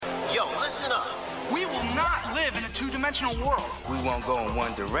live in a two-dimensional world. We won't go in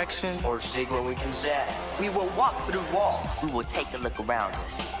one direction or see where we can zag. We will walk through walls. We will take a look around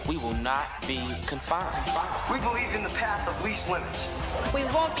us. We will not be confined. We believe in the path of least limits. We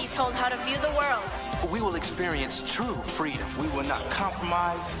won't be told how to view the world. We will experience true freedom. We will not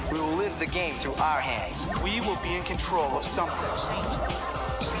compromise. We will live the game through our hands. We will be in control of something.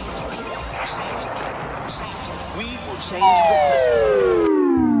 We will change the system.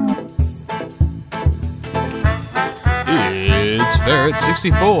 It's Ferret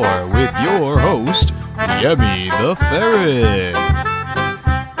 64 with your host, Yummy the Ferret.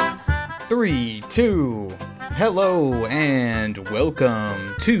 3, 2, hello and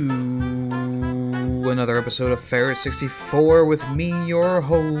welcome to another episode of Ferret 64 with me, your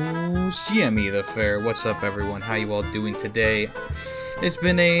host, Yummy the Ferret. What's up, everyone? How you all doing today? It's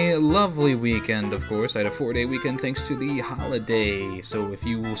been a lovely weekend, of course. I had a 4-day weekend thanks to the holiday. So if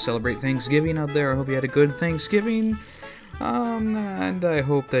you celebrate Thanksgiving out there, I hope you had a good Thanksgiving. And I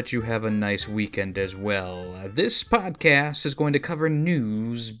hope that you have a nice weekend as well. This podcast is going to cover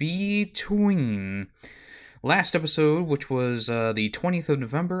news between last episode, which was the 20th of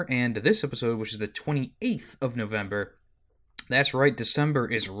November, and this episode, which is the 28th of November. That's right, December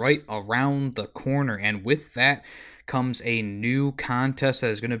is right around the corner, and with that comes a new contest that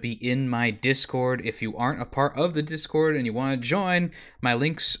is going to be in my Discord. If you aren't a part of the Discord and you want to join, my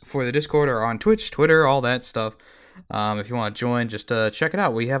links for the Discord are on Twitch, Twitter, all that stuff. If you want to join, just check it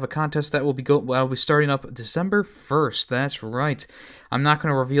out. We have a contest that will be starting up December 1st. That's right. I'm not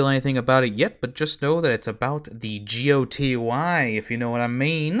going to reveal anything about it yet, but just know that it's about the GOTY, if you know what I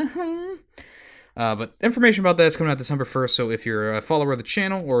mean. But information about that is coming out December 1st, so if you're a follower of the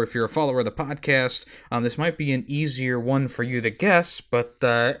channel or if you're a follower of the podcast, this might be an easier one for you to guess, but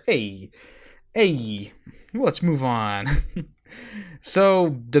hey, let's move on.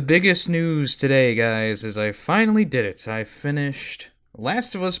 So, the biggest news today, guys, is I finally did it. I finished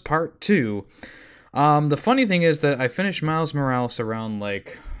Last of Us Part 2. The funny thing is that I finished Miles Morales around, I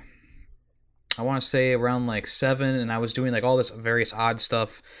want to say around, 7, and I was doing, all this various odd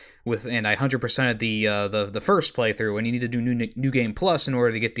stuff and I 100%ed the first playthrough, and you need to do New Game Plus in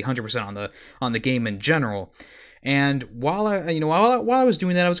order to get the 100% on the game in general. And while I was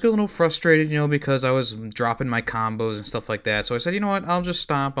doing that, I was getting a little frustrated, because I was dropping my combos and stuff like that. So I said, you know what, I'll just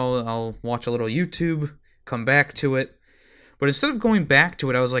stop. I'll watch a little YouTube, come back to it. But instead of going back to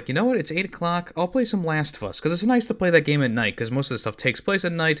it, I was like, you know what, it's 8 o'clock. I'll play some Last of Us, because it's nice to play that game at night, because most of the stuff takes place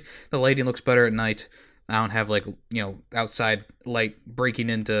at night. The lighting looks better at night. I don't have, outside light breaking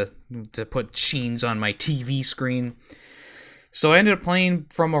in to put sheens on my TV screen. So I ended up playing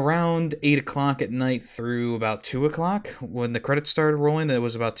from around 8 o'clock at night through about 2 o'clock. When the credits started rolling, it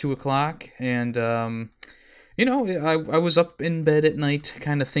was about 2 o'clock. And, I was up in bed at night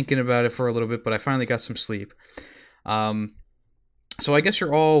kind of thinking about it for a little bit, but I finally got some sleep. So I guess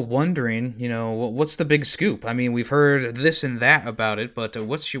you're all wondering, what's the big scoop? I mean, we've heard this and that about it, but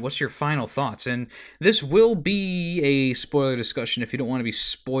what's your final thoughts? And this will be a spoiler discussion. If you don't want to be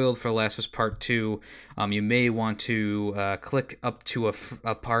spoiled for Last of Us Part 2, you may want to click up to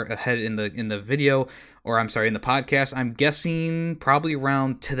a part ahead in the video, or I'm sorry, in the podcast. I'm guessing probably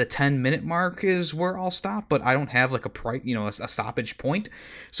around to the 10-minute mark is where I'll stop, but I don't have a stoppage point.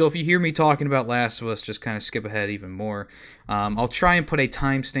 So if you hear me talking about Last of Us, just kind of skip ahead even more. I'll try and put a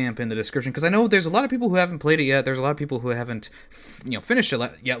timestamp in the description, because I know there's a lot of people who haven't played it yet. There's a lot of people who haven't finished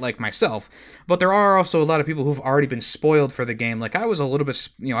it yet, like myself. But there are also a lot of people who've already been spoiled for the game. Like I was a little bit,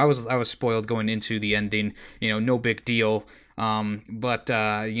 I was spoiled going into the ending. No big deal. But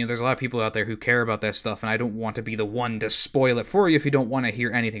there's a lot of people out there who care about that stuff, and I don't want to be the one to spoil it for you if you don't want to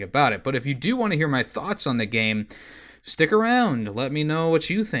hear anything about it. But if you do want to hear my thoughts on the game, stick around. Let me know what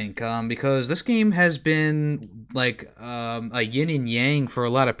you think, because this game has been a yin and yang for a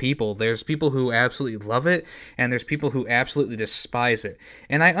lot of people. There's people who absolutely love it, and there's people who absolutely despise it.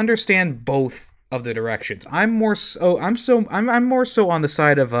 And I understand both of the directions. I'm more so on the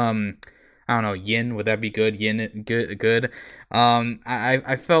side of I don't know, yin, would that be good? Yin, good.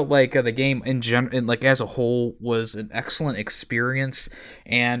 I felt like the game in general, as a whole, was an excellent experience,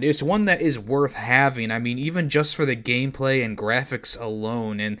 and it's one that is worth having. I mean, even just for the gameplay and graphics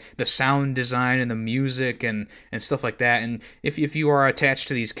alone, and the sound design and the music and stuff like that. And if you are attached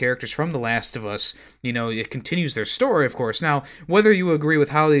to these characters from The Last of Us, it continues their story, of course. Now, whether you agree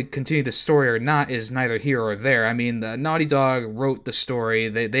with how they continue the story or not is neither here or there. I mean, the Naughty Dog wrote the story.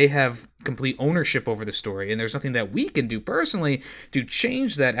 They have complete ownership over the story, and there's nothing that we can do personally to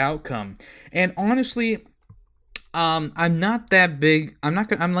change that outcome. And honestly, I'm not that big. I'm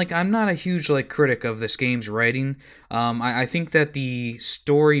not a huge like critic of this game's writing. I think that the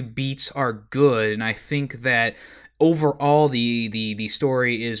story beats are good, and I think that overall the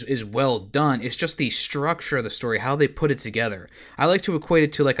story is well done. It's just the structure of the story, how they put it together. I like to equate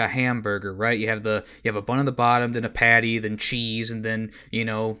it to like a hamburger, right? You have a bun on the bottom, then a patty, then cheese, and then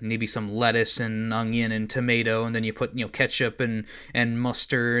maybe some lettuce and onion and tomato, and then you put ketchup and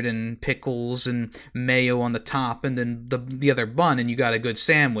mustard and pickles and mayo on the top, and then the other bun, and you got a good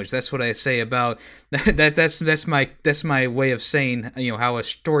sandwich. That's what I say about that. That's my way of saying how a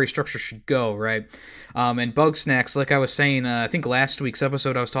story structure should go, right? And Bugsnax, like I was saying, I think last week's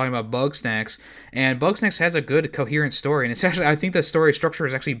episode I was talking about Bugsnax, and Bugsnax has a good, coherent story, and it's actually, I think the story structure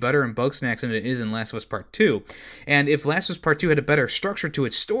is actually better in Bugsnax than it is in Last of Us Part 2. And if Last of Us Part 2 had a better structure to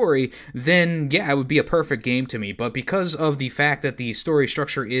its story, then yeah, it would be a perfect game to me. But because of the fact that the story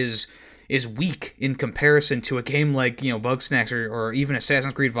structure is weak in comparison to a game like Bugsnax or even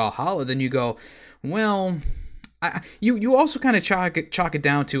Assassin's Creed Valhalla, then you go, well, you also kind of chalk it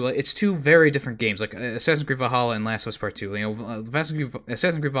down to it's two very different games, like Assassin's Creed Valhalla and Last of Us Part 2.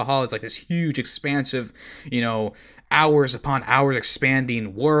 Assassin's Creed Valhalla is like this huge, expansive, hours upon hours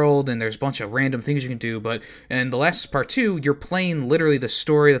expanding world, and there's a bunch of random things you can do. But in The Last of Us Part 2, you're playing literally the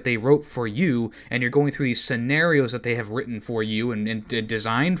story that they wrote for you, and you're going through these scenarios that they have written for you and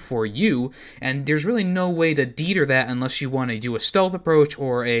designed for you, and there's really no way to deter that unless you want to do a stealth approach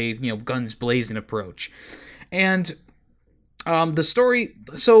or a guns blazing approach. And the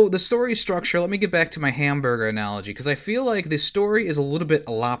story structure, let me get back to my hamburger analogy, because I feel like the story is a little bit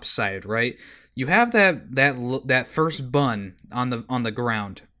lopsided, right? You have that first bun on the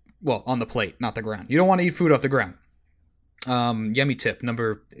ground. Well, on the plate, not the ground. You don't want to eat food off the ground. Yummy tip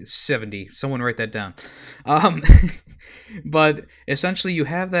number 70. Someone write that down. But essentially, you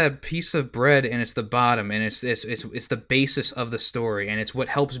have that piece of bread, and it's the bottom, and it's the basis of the story, and it's what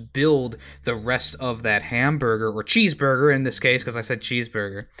helps build the rest of that hamburger, or cheeseburger in this case, because I said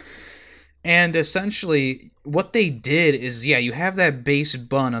cheeseburger. And essentially, what they did is, yeah, you have that base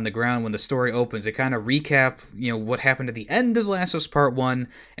bun on the ground when the story opens. It kind of recap, what happened at the end of The Last of Us Part 1,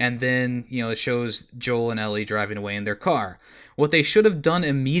 and then, it shows Joel and Ellie driving away in their car. What they should have done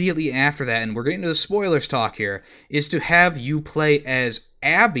immediately after that, and we're getting to the spoilers talk here, is to have you play as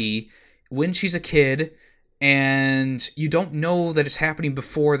Abby when she's a kid, and you don't know that it's happening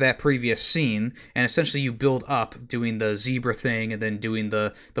before that previous scene, and essentially you build up doing the zebra thing, and then doing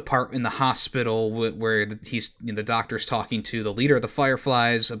the part in the hospital where the doctor's talking to the leader of the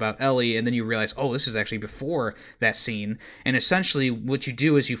Fireflies about Ellie, and then you realize, oh, this is actually before that scene. And essentially what you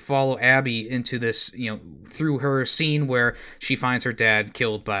do is you follow Abby into this, through her scene where she finds her dad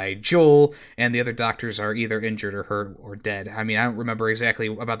killed by Joel, and the other doctors are either injured or hurt or dead. I mean, I don't remember exactly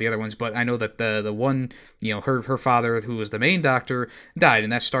about the other ones, but I know that the one, her father, who was the main doctor, died,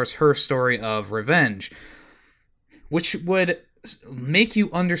 and that starts her story of revenge, which would make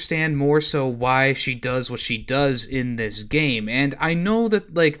you understand more so why she does what she does in this game. And I know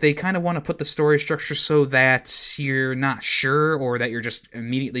that they kind of want to put the story structure so that you're not sure, or that you're just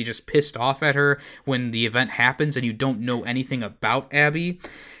immediately just pissed off at her when the event happens and you don't know anything about Abby.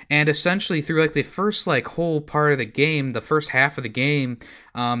 And essentially, through the first whole part of the game, the first half of the game,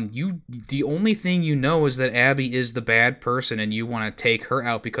 the only thing you know is that Abby is the bad person, and you want to take her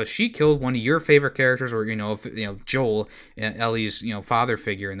out because she killed one of your favorite characters, or Joel, Ellie's father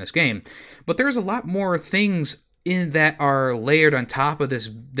figure in this game. But there's a lot more things in that are layered on top of this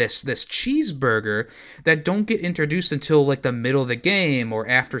cheeseburger that don't get introduced until the middle of the game, or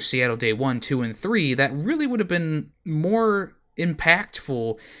after Seattle Day 1, 2, and 3. That really would have been more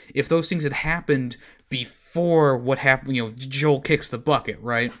impactful if those things had happened before what happened. Joel kicks the bucket,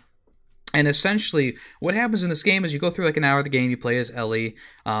 right? And essentially, what happens in this game is you go through an hour of the game, you play as Ellie,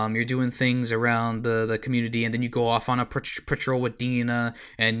 you're doing things around the community, and then you go off on a patrol with Dina,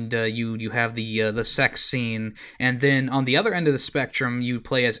 and you have the sex scene, and then on the other end of the spectrum, you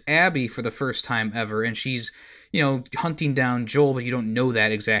play as Abby for the first time ever, and she's hunting down Joel, but you don't know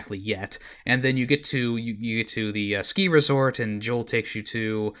that exactly yet. And then you get to the ski resort, and Joel takes you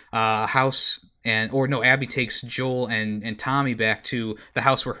to a house, Abby takes Joel and Tommy back to the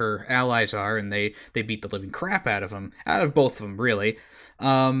house where her allies are, and they beat the living crap out of both of them, really.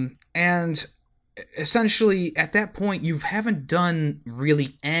 And essentially, at that point, you haven't done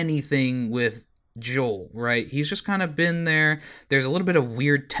really anything with Joel, right? He's just kind of been there. There's a little bit of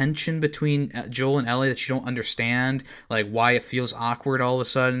weird tension between Joel and Ellie that you don't understand, why it feels awkward all of a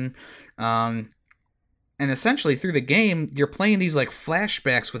sudden. And essentially, through the game, you're playing these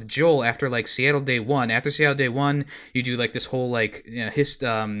flashbacks with Joel after Seattle Day 1. After Seattle Day 1, you do this whole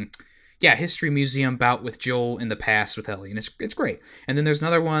history museum bout with Joel in the past with Ellie, and it's great. And then there's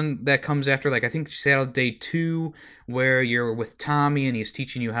another one that comes after, like, I think Saturday 2, where you're with Tommy and he's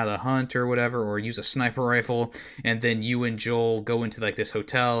teaching you how to hunt or whatever, or use a sniper rifle, and then you and Joel go into, like, this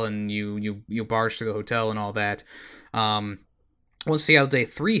hotel, and you barge through the hotel and all that. Once Saturday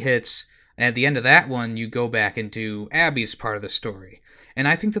 3 hits, at the end of that one, you go back and do Abby's part of the story. And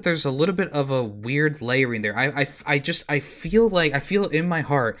I think that there's a little bit of a weird layering there. I feel in my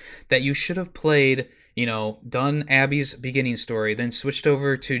heart that you should have played, done Abby's beginning story, then switched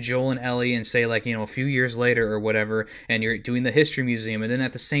over to Joel and Ellie and say, like, a few years later or whatever, and you're doing the history museum, and then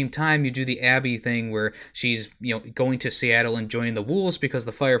at the same time you do the Abby thing where she's, going to Seattle and joining the Wolves because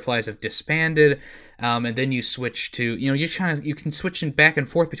the Fireflies have disbanded. And then you switch to, you can switch back and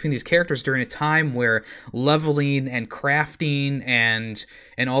forth between these characters during a time where leveling and crafting and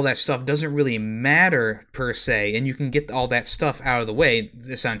all that stuff doesn't really matter per se, and you can get all that stuff out of the way,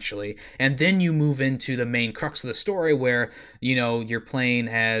 essentially. And then you move into the main crux of the story where, you're playing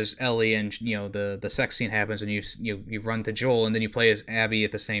as Ellie and, the sex scene happens and you run to Joel, and then you play as Abby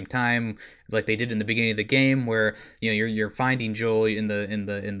at the same time, like they did in the beginning of the game, where you're finding Joel in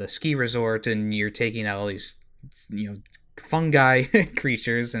the ski resort, and you're taking out all these fungi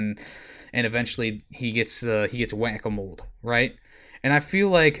creatures, and eventually he gets whack-a-moled, right? And I feel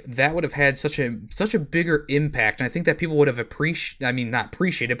like that would have had such a bigger impact, and I think that people would have not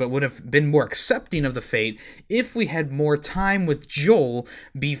appreciated, but would have been more accepting of the fate if we had more time with Joel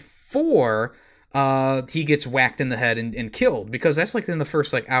before he gets whacked in the head and killed, because that's like in the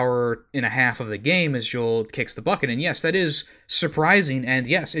first hour and a half of the game as Joel kicks the bucket. And yes, that is surprising, and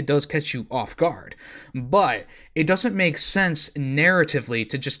yes, it does catch you off guard, but it doesn't make sense narratively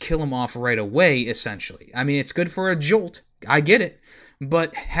to just kill him off right away, essentially. I mean, it's good for a jolt, I get it,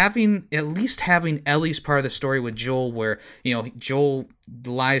 but at least having Ellie's part of the story with Joel, where Joel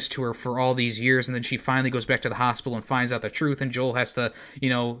lies to her for all these years, and then she finally goes back to the hospital and finds out the truth, and Joel has to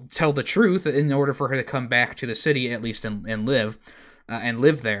tell the truth in order for her to come back to the city, at least, and live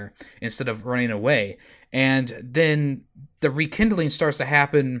there instead of running away. And then the rekindling starts to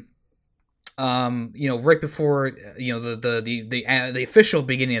happen right before the official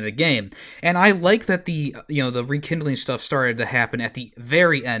beginning of the game. And I like that the rekindling stuff started to happen at the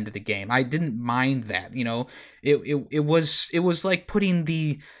very end of the game. I didn't mind that. It was like putting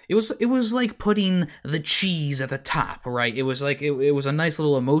the cheese at the top, right? It was like it was a nice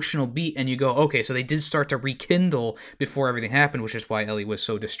little emotional beat, and you go, okay, so they did start to rekindle before everything happened, which is why Ellie was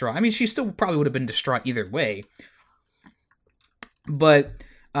so distraught. I mean, she still probably would have been distraught either way, but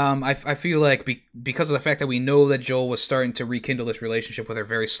I feel like because of the fact that we know that Joel was starting to rekindle this relationship with her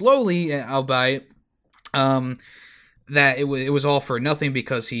very slowly, albeit, that it was all for nothing,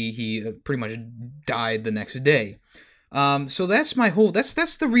 because he pretty much died the next day. So that's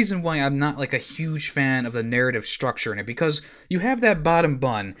that's the reason why I'm not like a huge fan of the narrative structure in it, because you have that bottom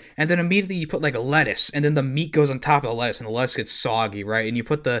bun, and then immediately you put like a lettuce, and then the meat goes on top of the lettuce, and the lettuce gets soggy, right? And you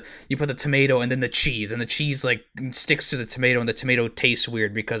put the tomato, and then the cheese, and the cheese like sticks to the tomato, and the tomato tastes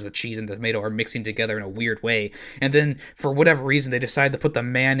weird because the cheese and the tomato are mixing together in a weird way. And then for whatever reason they decide to put the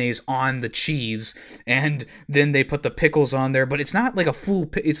mayonnaise on the cheese, and then they put the pickles on there, but it's not like a full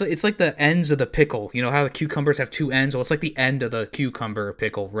it's like the ends of the pickle. You know how the cucumbers have two ends? Well, it's like the end of the cucumber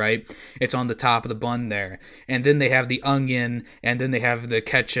pickle, right? It's on the top of the bun there. And then they have the onion, and then they have the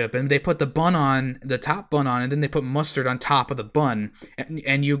ketchup, and they put the top bun on, and then they put mustard on top of the bun.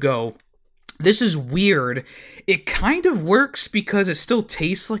 And you go, this is weird. It kind of works because it still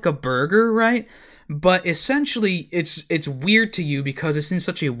tastes like a burger, right? But essentially, it's weird to you because it's in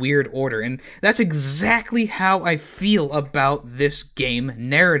such a weird order, and that's exactly how I feel about this game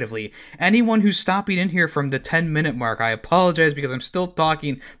narratively. Anyone who's stopping in here from the 10-minute mark, I apologize because I'm still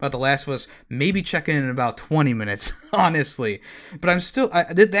talking about The Last of Us, maybe checking in about 20 minutes, honestly. But I'm still,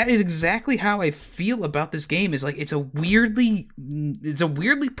 that is exactly how I feel about this game, is like it's a weirdly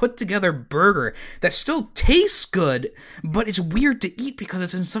put together burger that still tastes good, but it's weird to eat because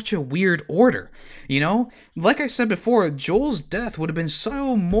it's in such a weird order. Like I said before, Joel's death would have been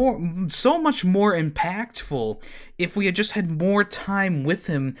so much more impactful if we had just had more time with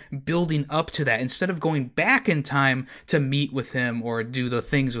him building up to that, instead of going back in time to meet with him or do the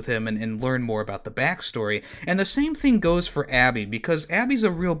things with him and learn more about the backstory. And the same thing goes for Abby, because Abby's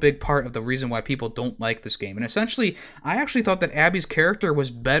a real big part of the reason why people don't like this game. And essentially, I actually thought that Abby's character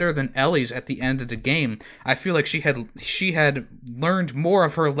was better than Ellie's at the end of the game. I feel like she had learned more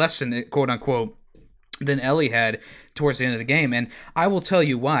of her lesson, quote unquote, than Ellie had towards the end of the game, and I will tell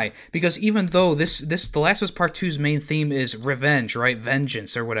you why. Because even though The Last of Us Part 2's main theme is revenge, right?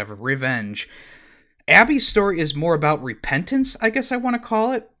 Vengeance or whatever, revenge. Abby's story is more about repentance, I guess I want to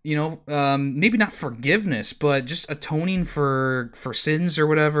call it. maybe not forgiveness, but just atoning for sins or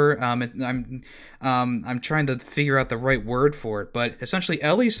whatever. I'm trying to figure out the right word for it, but essentially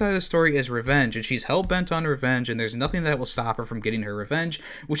Ellie's side of the story is revenge, and she's hell-bent on revenge, and there's nothing that will stop her from getting her revenge,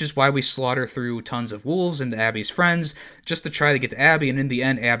 which is why we slaughter through tons of wolves and Abby's friends just to try to get to Abby, and in the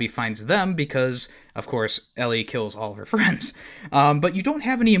end Abby finds them because, of course, Ellie kills all of her friends. But you don't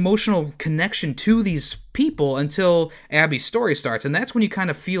have any emotional connection to these people until Abby's story starts, and that's when you kind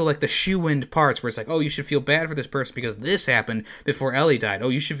of feel like the shoe-in parts where it's like, oh, you should feel bad for this person because this happened before Ellie died. Oh,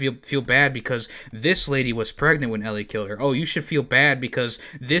 you should feel bad because this lady was pregnant when Ellie killed her. Oh, you should feel bad because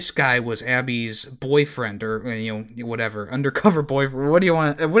this guy was Abby's boyfriend, or whatever, undercover boyfriend.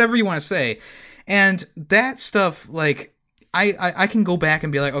 Whatever you want to say, and that stuff, like, I can go back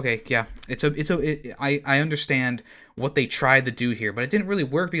and be like, okay, yeah, I understand what they tried to do here, but it didn't really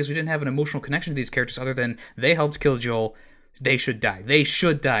work because we didn't have an emotional connection to these characters other than they helped kill Joel. They should die. They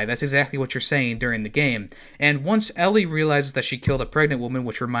should die. That's exactly what you're saying during the game. And once Ellie realizes that she killed a pregnant woman,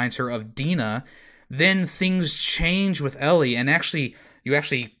 which reminds her of Dina, then things change with Ellie, and you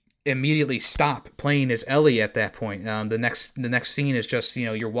actually immediately stop playing as Ellie at that point. The next scene is just,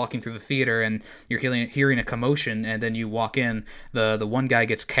 you're walking through the theater and you're hearing a commotion, and then you walk in. The one guy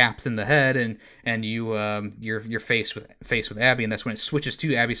gets capped in the head, and you're faced with Abby, and that's when it switches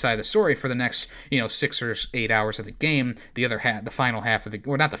to Abby's side of the story for the next 6 or 8 hours of the game. The other half, the final half of the,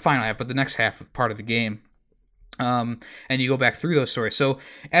 or not the final half, but the next half part of the game. And you go back through those stories. So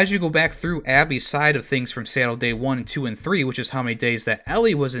as you go back through Abby's side of things from Seattle Day 1 and 2 and 3, which is how many days that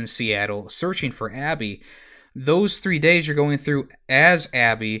Ellie was in Seattle searching for Abby, those 3 days you're going through as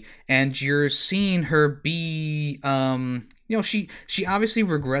Abby, and you're seeing her be, she obviously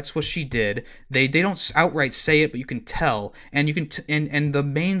regrets what she did. They don't outright say it, but you can tell, and you can and the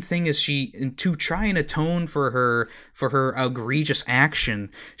main thing is to try and atone for her egregious action,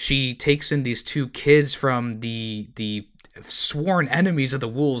 she takes in these 2 kids from the sworn enemies of the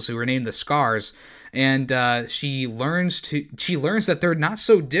wolves who are named the Scars. And she learns that they're not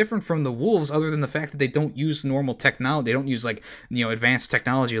so different from the wolves, other than the fact that they don't use normal technology. They don't use advanced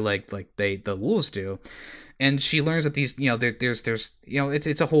technology like the wolves do. And she learns that these there's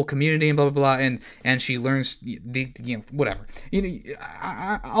it's a whole community and blah blah blah. And she learns whatever.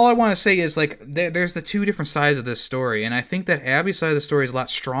 All I want to say is, like, there's the 2 different sides of this story, and I think that Abby's side of the story is a lot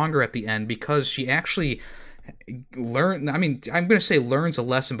stronger at the end because she actually learns a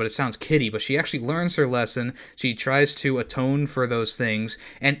lesson, but it sounds kiddie, but she actually learns her lesson. She tries to atone for those things,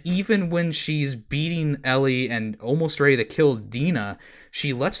 and even when she's beating Ellie and almost ready to kill Dina,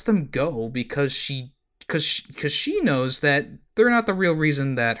 she lets them go because she knows that they're not the real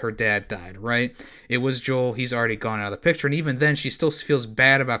reason that her dad died, right? It was Joel. He's already gone out of the picture, and even then she still feels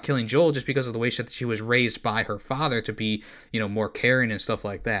bad about killing Joel just because of the way that she was raised by her father to be more caring and stuff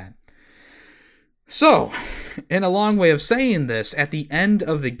like that. So, in a long way of saying this, at the end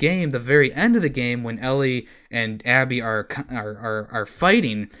of the game, the very end of the game, when Ellie and Abby are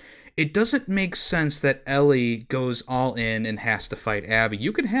fighting, it doesn't make sense that Ellie goes all in and has to fight Abby.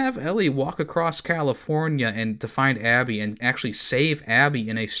 You can have Ellie walk across California and to find Abby and actually save Abby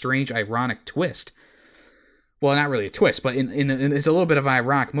in a strange, ironic twist. Well, not really a twist, but it's a little bit of an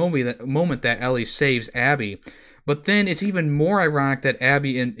ironic moment that Ellie saves Abby. But then it's even more ironic that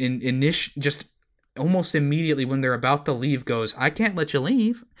Abby just almost immediately when they're about to leave goes, I can't let you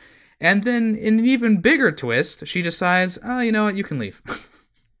leave. And then in an even bigger twist, she decides, oh, you know what, you can leave.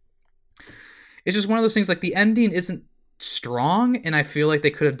 It's just one of those things, like, the ending isn't strong, and I feel like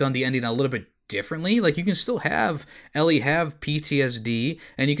they could have done the ending a little bit differently. Like, you can still have Ellie have PTSD,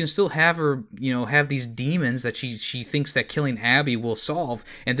 and you can still have her, have these demons that she thinks that killing Abby will solve,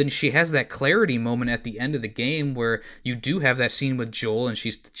 and then she has that clarity moment at the end of the game where you do have that scene with Joel, and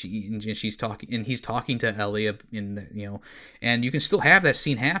she's talking, and he's talking to Ellie, and you can still have that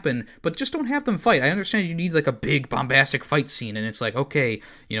scene happen, but just don't have them fight. I understand you need, like, a big bombastic fight scene, and it's like, okay,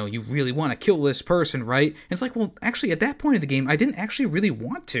 you really want to kill this person, right? And it's like, well, actually, at that point of the game, I didn't actually really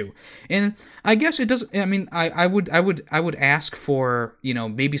want to, and I guess it doesn't. I mean, I would ask for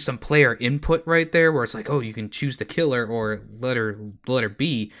maybe some player input right there, where it's like, oh, you can choose to kill her or let her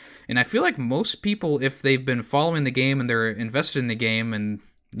be. And I feel like most people, if they've been following the game and they're invested in the game and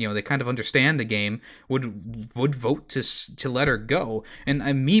they kind of understand the game, would vote to let her go.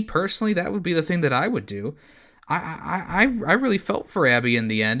 And me personally, that would be the thing that I would do. I really felt for Abby in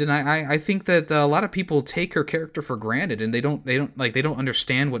the end, and I think that a lot of people take her character for granted, and they don't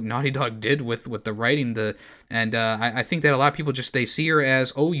understand what Naughty Dog did with the writing. I think that a lot of people they see her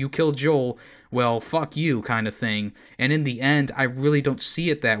as, oh, you killed Joel, well, fuck you, kind of thing. And in the end, I really don't see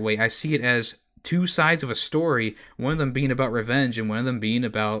it that way. I see it as two sides of a story, one of them being about revenge and one of them being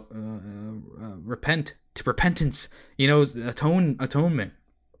about repentance, atonement.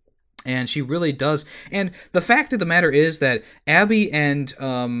 And she really does. And the fact of the matter is that Abby and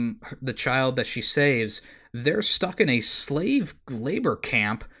the child that she saves, they're stuck in a slave labor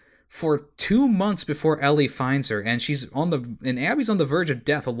camp for 2 months before Ellie finds her, and Abby's on the verge of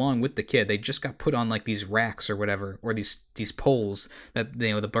death along with the kid. They just got put on like these racks or whatever, or these poles that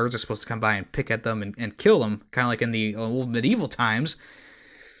the birds are supposed to come by and pick at them and kill them, kind of like in the old medieval times.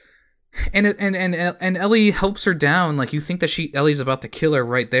 And Ellie helps her down. Like, you think that Ellie's about to kill her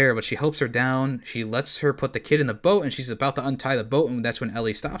right there, but she helps her down. She lets her put the kid in the boat, and she's about to untie the boat, and that's when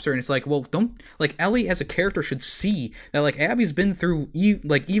Ellie stops her. And it's like, well, Ellie as a character should see that, like, Abby's been through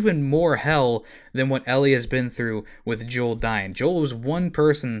even more hell than what Ellie has been through with Joel dying. Joel was one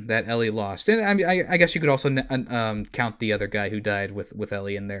person that Ellie lost, and I mean, I guess you could also count the other guy who died with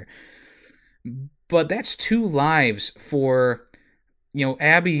Ellie in there. But that's 2 lives for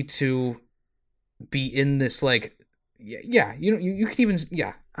Abby to be in this, like, you can even,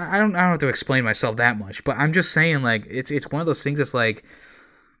 I don't have to explain myself that much, but I'm just saying, like, it's one of those things that's like,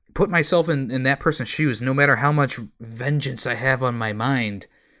 put myself in that person's shoes. No matter how much vengeance I have on my mind,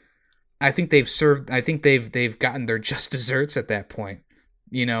 I think they've gotten their just desserts at that point.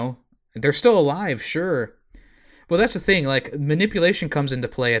 They're still alive, sure. Well, that's the thing, like, manipulation comes into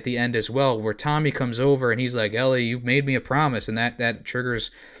play at the end as well, where Tommy comes over and he's like, Ellie, you made me a promise, and that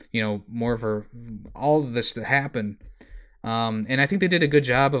triggers, more of all of this to happen. And I think they did a good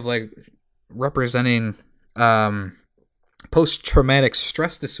job of, like, representing post-traumatic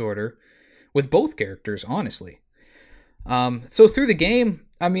stress disorder with both characters, honestly. So through the game,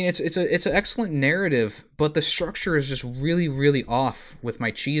 I mean, it's an excellent narrative, but the structure is just really, really off with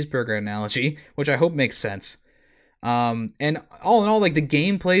my cheeseburger analogy, which I hope makes sense. And all in all, like, the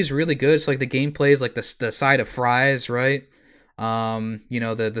gameplay is really good. It's like the gameplay is like the side of fries, right?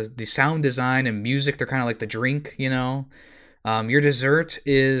 The sound design and music, they're kind of like the drink, Your dessert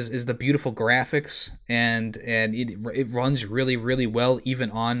is the beautiful graphics, and it runs really, really well even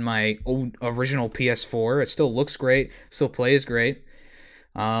on my original PS4. It still looks great, still plays great.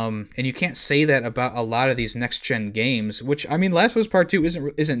 And you can't say that about a lot of these next gen games, which, I mean, Last of Us Part 2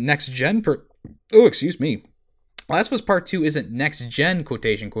 isn't next gen excuse me. Last of Us Part 2 isn't next-gen,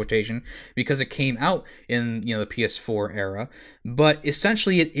 quotation, because it came out in, the PS4 era, but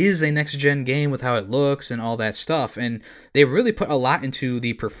essentially it is a next-gen game with how it looks and all that stuff, and they really put a lot into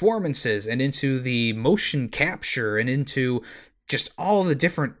the performances and into the motion capture and into just all the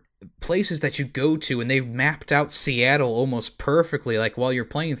different places that you go to, and they've mapped out Seattle almost perfectly. Like, while you're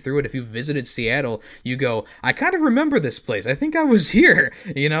playing through it, if you visited Seattle, you go, I kind of remember this place. I think I was here,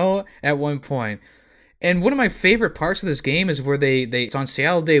 at one point. And one of my favorite parts of this game is where it's on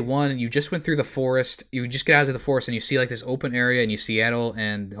Seattle Day 1, and you just went through the forest. You just get out of the forest, and you see, like, this open area, and you see Seattle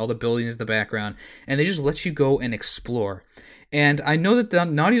and all the buildings in the background, and they just let you go and explore. And I know that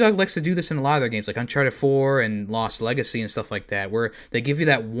Naughty Dog likes to do this in a lot of their games, like Uncharted 4 and Lost Legacy and stuff like that, where they give you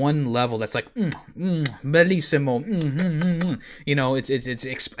that one level that's like, bellissimo,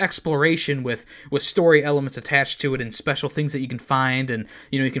 it's exploration with story elements attached to it and special things that you can find. And,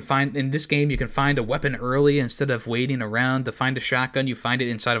 you can find, in this game, you can find a weapon early instead of waiting around to find a shotgun. You find it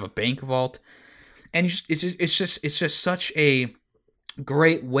inside of a bank vault. And it's just such a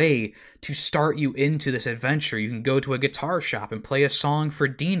great way to start you into this adventure. You can go to a guitar shop and play a song for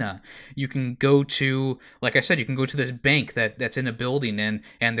Dina. You can go to, like I said, you can go to this bank that's in a building, and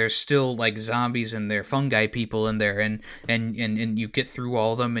there's still, like, zombies and there, fungi people in there, and you get through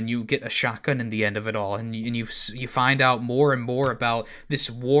all of them, and you get a shotgun in the end of it all, and you find out more and more about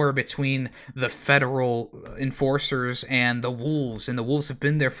this war between the federal enforcers and the wolves have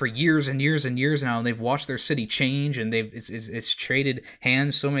been there for years and years and years now, and they've watched their city change, and it's traded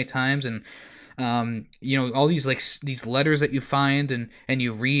hands so many times. And all these, like, these letters that you find and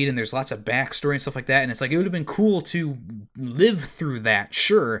you read, and there's lots of backstory and stuff like that, and it's like, it would have been cool to live through that,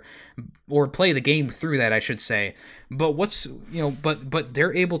 sure, or play the game through that, I should say. But but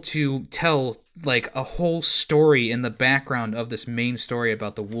they're able to tell, like, a whole story in the background of this main story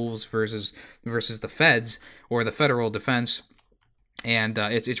about the wolves versus the feds, or the federal defense. And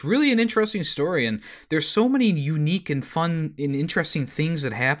it's really an interesting story, and there's so many unique and fun and interesting things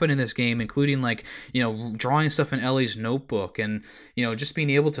that happen in this game, including, like, drawing stuff in Ellie's notebook, and just being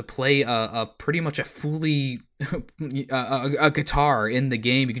able to play a pretty much a fully a guitar in the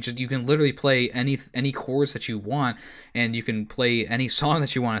game. You can literally play any chords that you want, and you can play any song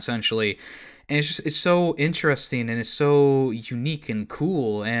that you want, essentially. And it's so interesting and it's so unique and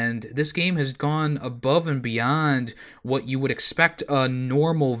cool. And this game has gone above and beyond what you would expect a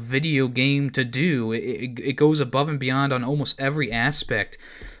normal video game to do. It goes above and beyond on almost every aspect,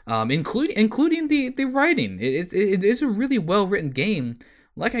 including the writing. It is a really well written game.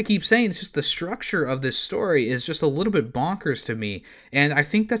 Like I keep saying, it's just the structure of this story is just a little bit bonkers to me, and I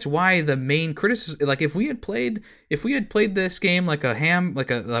think that's why the main criticism, like if we had played this game like a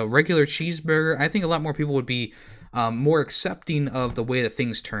regular cheeseburger, I think a lot more people would be more accepting of the way that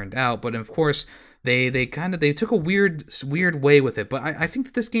things turned out. But of course, they took a weird way with it. But I think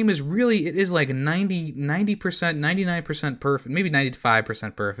that this game is really, it is like 90%, 99% perfect, maybe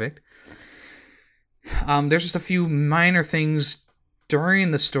 95% perfect. There's just a few minor things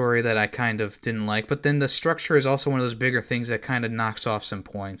during the story that I kind of didn't like, but then the structure is also one of those bigger things that kind of knocks off some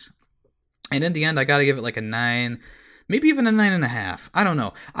points. And in the end, I gotta give it like a 9, maybe even a 9.5. I don't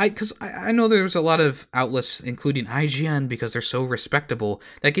know. Because I know there's a lot of outlets, including IGN, because they're so respectable,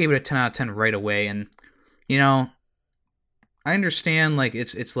 that gave it a 10 out of 10 right away. And you know, I understand like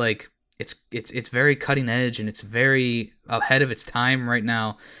it's very cutting edge and it's very ahead of its time right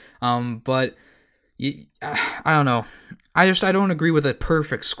now. But I don't know. I don't agree with a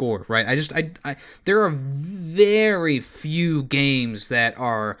perfect score, right? There are very few games that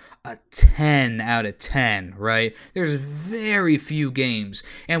are a 10 out of 10, right? There's very few games.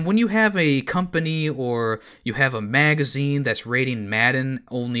 And when you have a company or you have a magazine that's rating Madden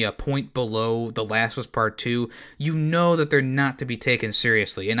only a point below The Last of Us Part 2, you know that they're not to be taken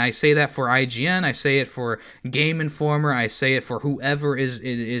seriously. And I say that for IGN, I say it for Game Informer, I say it for whoever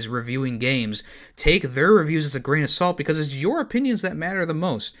is reviewing games. Take their reviews as a grain of salt, because it's your opinions that matter the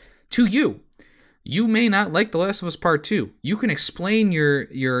most to you. You may not like The Last of Us Part 2. You can explain your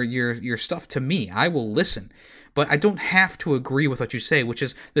stuff to me. I will listen. But I don't have to agree with what you say, which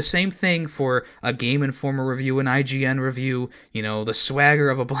is the same thing for a Game Informer review, an IGN review, you know, the swagger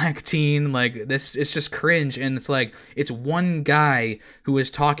of a black teen. Like, this, it's just cringe, and it's like, it's one guy who is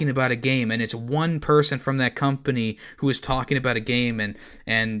talking about a game, and it's one person from that company who is talking about a game,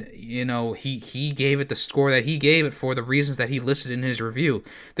 and you know, he gave it the score that he gave it for the reasons that he listed in his review.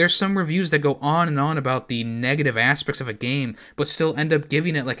 There's some reviews that go on and on about the negative aspects of a game, but still end up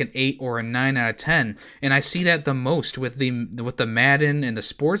giving it like an 8 or a 9 out of 10, and I see that the most with the Madden and the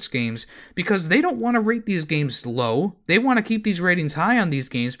sports games, because they don't want to rate these games low. They want to keep these ratings high on these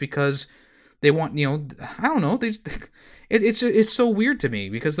games because they want, you know, I don't know, it's so weird to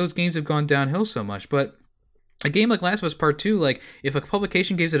me because those games have gone downhill so much. But a game like Last of Us Part 2, like if a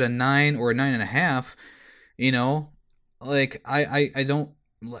publication gives it a 9 or a 9.5, you know, like I don't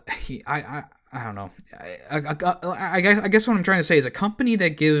know. I guess what I'm trying to say is a company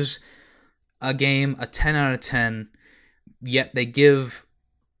that gives a game a 10 out of 10, yet they give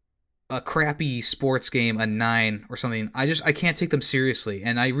a crappy sports game a 9 or something. I can't take them seriously.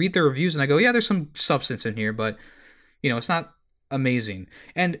 And I read their reviews and I go, yeah, there's some substance in here, but you know, it's not amazing.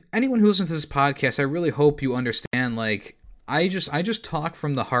 And anyone who listens to this podcast, I really hope you understand, like, I just talk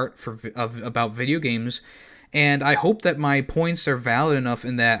from the heart about video games. And I hope that my points are valid enough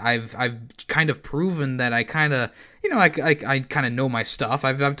in that I've kind of proven that I kind of, you know, I kind of know my stuff.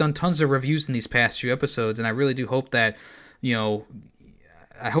 I've done tons of reviews in these past few episodes, and I really do hope that, you know,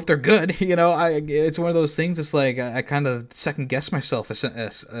 I hope they're good. You know, it's one of those things. It's like I kind of second guess myself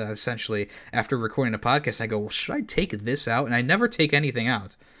essentially after recording a podcast. I go, well, should I take this out? And I never take anything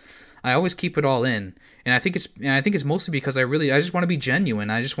out. I always keep it all in, and I think it's mostly because I just want to be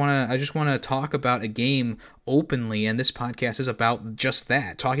genuine. I just want to talk about a game openly, and this podcast is about just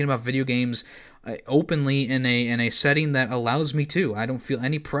that, talking about video games openly in a setting that allows me to. I don't feel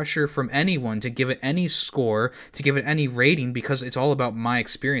any pressure from anyone to give it any score, to give it any rating, because it's all about my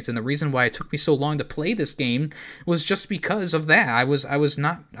experience. And the reason why it took me so long to play this game was just because of that. I was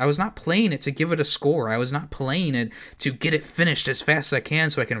not playing it to give it a score. I was not playing it to get it finished as fast as I can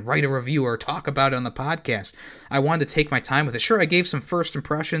so I can write a review or talk about it on the podcast. I wanted to take my time with it. Sure, I gave some first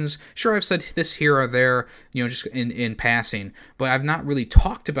impressions. Sure, I've said this here or there, you know, just in passing, but I've not really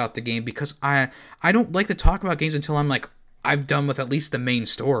talked about the game because I don't like to talk about games until I'm like, I've done with at least the main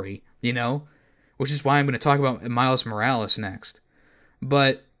story, you know? Which is why I'm going to talk about Miles Morales next.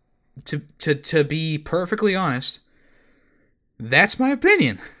 But to be perfectly honest, that's my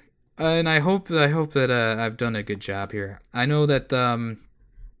opinion. And I hope that I've done a good job here. I know that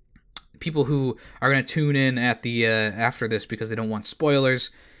people who are going to tune in at the after this because they don't want spoilers,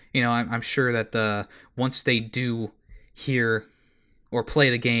 you know, I'm sure that once they do hear or play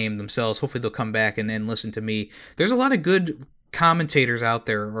the game themselves, hopefully they'll come back and listen to me. There's a lot of good commentators out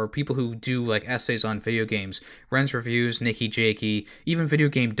there or people who do like essays on video games, Ren's Reviews, Nikki Jakey, even Video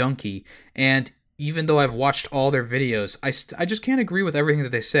Game Donkey, and even though I've watched all their videos, I just can't agree with everything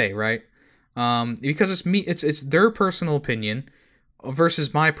that they say, right? Because it's their personal opinion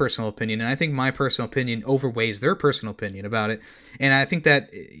versus my personal opinion, and I think my personal opinion overweighs their personal opinion about it, and I think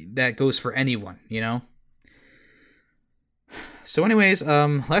that goes for anyone, you know? So anyways,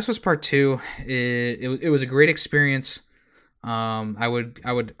 Last of Us Part 2, it was a great experience. I'm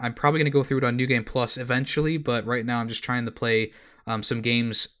probably going to go through it on New Game Plus eventually, but right now I'm just trying to play some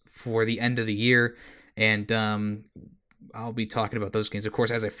games for the end of the year, and I'll be talking about those games, of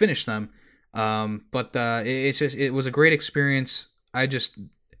course, as I finish them. But it was a great experience.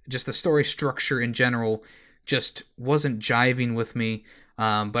 Just the story structure in general just wasn't jiving with me.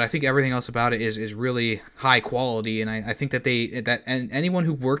 But I think everything else about it is really high quality, and I think that and anyone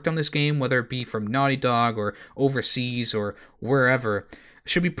who worked on this game, whether it be from Naughty Dog or overseas or wherever,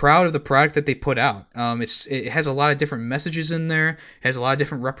 should be proud of the product that they put out. It has a lot of different messages in there, it has a lot of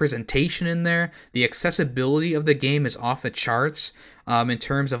different representation in there. The accessibility of the game is off the charts in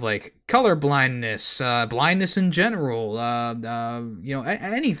terms of like color blindness, blindness in general,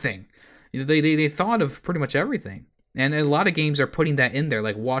 anything. They thought of pretty much everything. And a lot of games are putting that in there,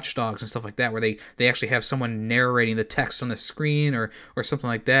 like Watch Dogs and stuff like that, where they actually have someone narrating the text on the screen or something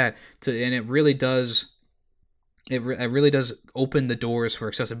like that. And it really does open the doors for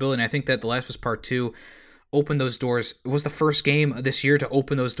accessibility. And I think that The Last of Us Part 2 opened those doors. It was the first game this year to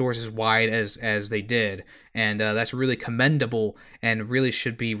open those doors as wide as they did, and that's really commendable and really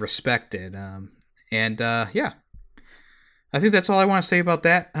should be respected. Yeah, I think that's all I want to say about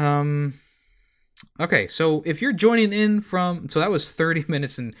that. Okay, so if you're joining in so that was 30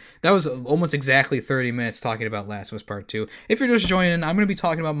 minutes, and that was almost exactly 30 minutes talking about Last of Us Part 2. If you're just joining in, I'm going to be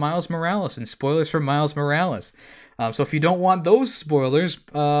talking about Miles Morales and spoilers for Miles Morales. So if you don't want those spoilers,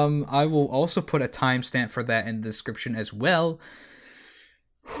 I will also put a timestamp for that in the description as well.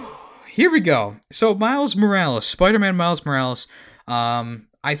 Here we go. So Miles Morales, Spider-Man Miles Morales.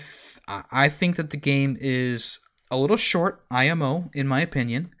 I think that the game is a little short, IMO, in my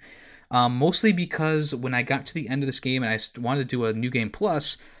opinion. Mostly because when I got to the end of this game and I wanted to do a New Game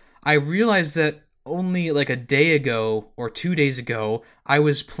Plus, I realized that only like a day ago or 2 days ago, I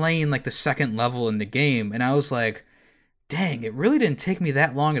was playing like the second level in the game, and I was like, dang, it really didn't take me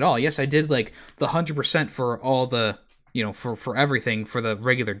that long at all. Yes, I did like the 100% for all the, for everything for the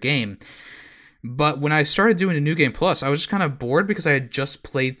regular game. But when I started doing a New Game Plus, I was just kind of bored because I had just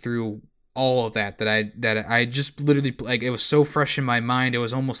played through all of that I just literally, like, it was so fresh in my mind. It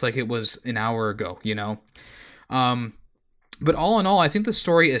was almost like it was an hour ago, but all in all, I think the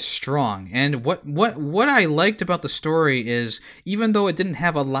story is strong. And what I liked about the story is, even though it didn't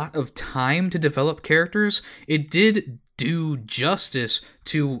have a lot of time to develop characters, it did do justice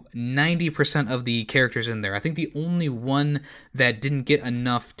to 90% of the characters in there. I think the only one that didn't get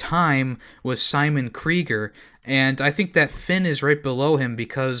enough time was Simon Krieger, and I think that Finn is right below him,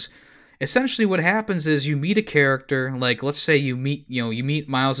 because essentially what happens is you meet a character, like let's say you meet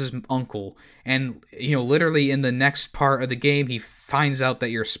Miles's uncle, and literally in the next part of the game he finds out that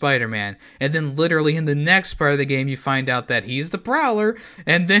you're Spider-Man, and then literally in the next part of the game you find out that he's the Prowler,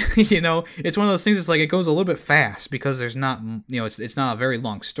 and then it's one of those things. It's like it goes a little bit fast because there's not it's not a very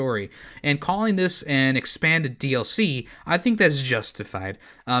long story, and calling this an expanded DLC, I think that's justified,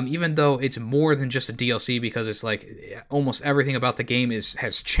 even though it's more than just a DLC, because it's like almost everything about the game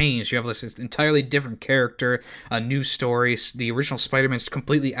has changed. You have this entirely different character, a new story. The original Spider-Man's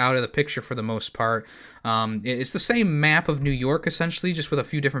completely out of the picture for the most part. It's the same map of New York essentially, just with a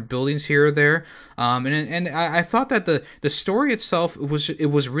few different buildings here or there. And I thought that the story itself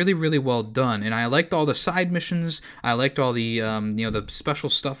was really, really well done, and I liked all the side missions. I liked all the the special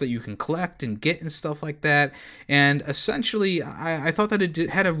stuff that you can collect and get and stuff like that. And essentially, I thought that it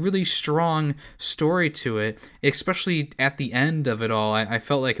had a really strong story to it, especially at the end of it all. I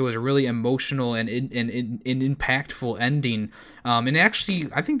felt like it was a really emotional and impactful ending. And actually,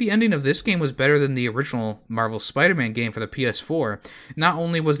 I think the ending of this game was better than the original Marvel Spider-Man game for the PS4. Not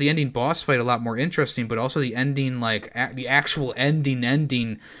only was the ending boss fight a lot more interesting, but also the ending, like the actual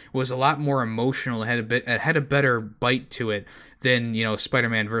ending was a lot more emotional. It had a better bite to it than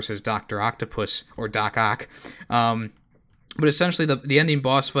Spider-Man versus Dr. Octopus or Doc Ock. But essentially, the ending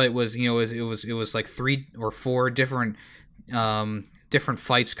boss fight was it was like 3 or 4 different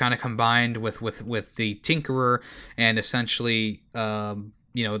fights kind of combined with the Tinkerer, and essentially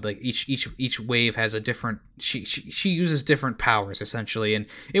like each wave has a different. She uses different powers essentially, and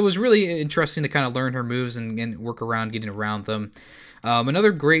it was really interesting to kind of learn her moves and work around getting around them.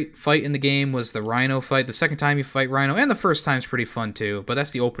 Another great fight in the game was the Rhino fight. The second time you fight Rhino, and the first time's pretty fun too, but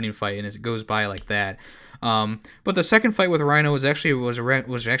that's the opening fight, and it goes by like that. But the second fight with Rhino was actually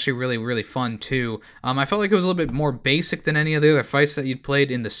really, really fun too. I felt like it was a little bit more basic than any of the other fights that you'd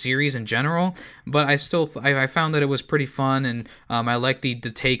played in the series in general, but I found that it was pretty fun, and I liked the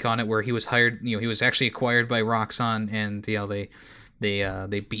take on it where he was hired. He was actually acquired by Roxxon, and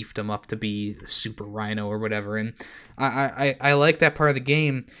they beefed him up to be Super Rhino or whatever, and I like that part of the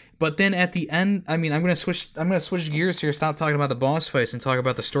game. But then at the end, I'm gonna switch gears here, stop talking about the boss fights and talk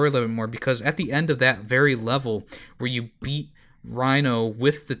about the story a little bit more, because at the end of that very level where you beat Rhino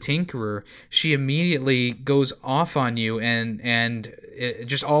with the Tinkerer, she immediately goes off on you and it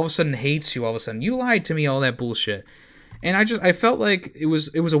just all of a sudden hates you. All of a sudden, you lied to me, all that bullshit. And I felt like it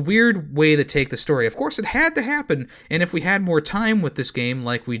was a weird way to take the story. Of course, it had to happen, and if we had more time with this game,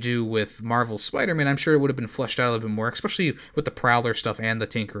 like we do with Marvel's Spider-Man, I'm sure it would have been fleshed out a little bit more, especially with the Prowler stuff and the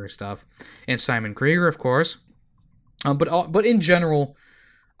Tinkerer stuff, and Simon Krieger, of course. But in general,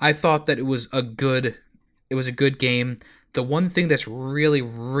 I thought that it was a good game. The one thing that's really,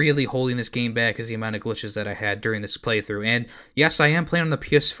 really holding this game back is the amount of glitches that I had during this playthrough. And yes, I am playing on the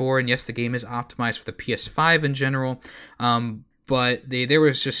PS4, and yes, the game is optimized for the PS5 in general. But there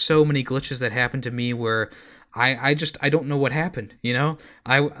was just so many glitches that happened to me where I don't know what happened, there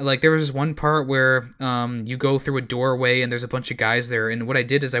was this one part where you go through a doorway and there's a bunch of guys there, and what I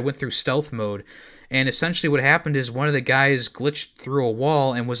did is I went through stealth mode, and essentially what happened is one of the guys glitched through a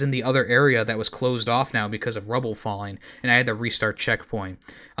wall and was in the other area that was closed off now because of rubble falling, and I had to restart checkpoint.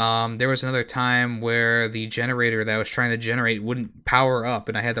 There was another time where the generator that I was trying to generate wouldn't power up,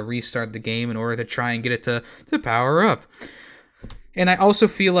 and I had to restart the game in order to try and get it to power up. And I also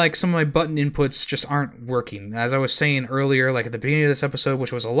feel like some of my button inputs just aren't working. As I was saying earlier, like at the beginning of this episode,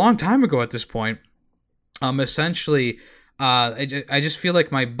 which was a long time ago at this point, essentially, I just feel like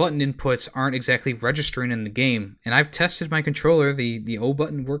my button inputs aren't exactly registering in the game. And I've tested my controller. The O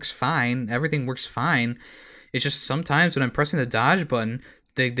button works fine. Everything works fine. It's just sometimes when I'm pressing the dodge button,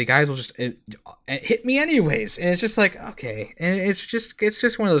 the guys will just hit me anyways, and it's just like, okay, and it's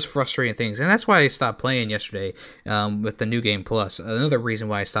just one of those frustrating things, and that's why I stopped playing yesterday with the New Game Plus. Another reason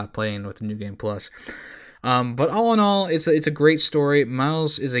why I stopped playing with the New Game Plus. But all in all, it's a great story.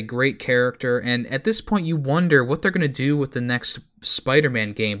 Miles is a great character, and at this point, you wonder what they're gonna do with the next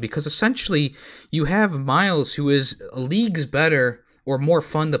Spider-Man game, because essentially, you have Miles, who is leagues better or more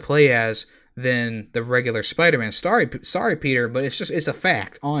fun to play as than the regular Spider-Man. Sorry, Peter, but it's a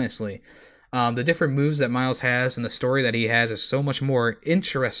fact, honestly. The different moves that Miles has and the story that he has is so much more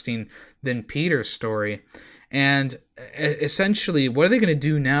interesting than Peter's story. And essentially, what are they going to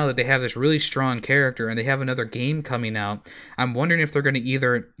do now that they have this really strong character and they have another game coming out? I'm wondering if they're going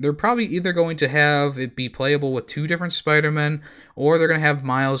to they're probably either going to have it be playable with two different Spider-Men, or they're going to have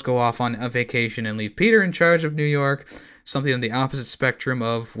Miles go off on a vacation and leave Peter in charge of New York, something on the opposite spectrum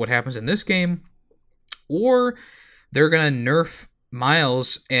of what happens in this game, or they're going to nerf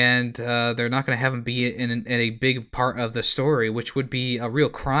Miles and they're not going to have him be in a big part of the story, which would be a real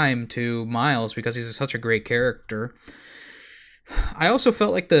crime to Miles because he's such a great character. I also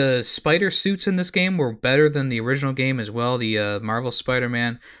felt like the spider suits in this game were better than the original game as well, the Marvel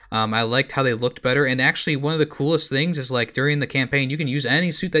Spider-Man. I liked how they looked better, and actually one of the coolest things is like during the campaign you can use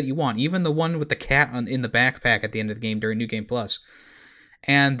any suit that you want, even the one with the cat in the backpack at the end of the game during New Game Plus.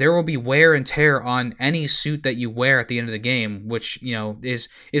 And there will be wear and tear on any suit that you wear at the end of the game, which,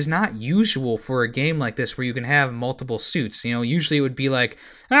 is not usual for a game like this where you can have multiple suits. Usually it would be like,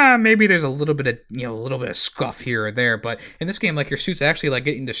 maybe there's a little bit of scuff here or there, but in this game, like, your suit's actually like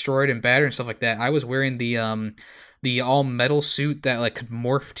getting destroyed and battered and stuff like that. I was wearing the all metal suit that like could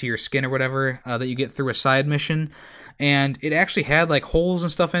morph to your skin or whatever that you get through a side mission. And it actually had like holes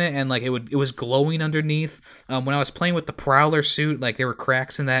and stuff in it, and like it was glowing underneath. When I was playing with the Prowler suit, like there were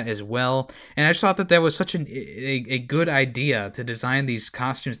cracks in that as well. And I just thought that was such a good idea to design these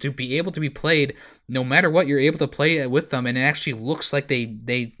costumes to be able to be played no matter what. You're able to play it with them, and it actually looks like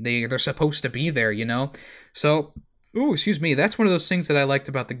they're supposed to be there, So, excuse me. That's one of those things that I liked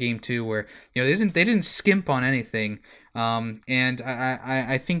about the game too, where they didn't skimp on anything. And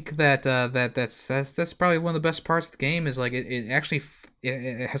I think that's probably one of the best parts of the game is like it actually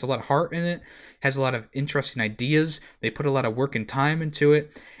it has a lot of heart in it, has a lot of interesting ideas. They put a lot of work and time into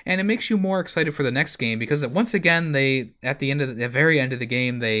it, and it makes you more excited for the next game because once again at the very end of the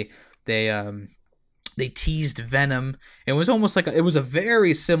game they teased Venom. It was almost like it was a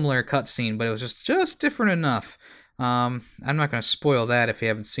very similar cutscene, but it was just different enough. I'm not going to spoil that if you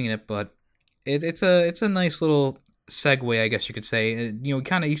haven't seen it, but it's a nice little segue, I guess you could say. You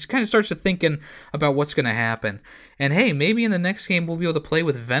kind of starts to thinking about what's going to happen. And hey, maybe in the next game we'll be able to play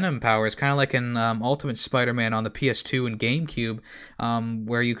with Venom powers, kind of like in Ultimate Spider-Man on the PS2 and GameCube,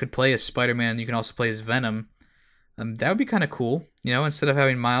 where you could play as Spider-Man and you can also play as Venom. That would be kind of cool, instead of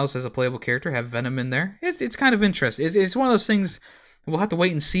having Miles as a playable character, have Venom in there. It's kind of interesting. It's one of those things we'll have to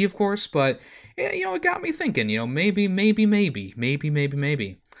wait and see, of course, but it got me thinking, maybe.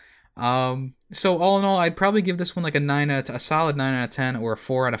 So all in all, I'd probably give this one like a solid 9 out of 10 or a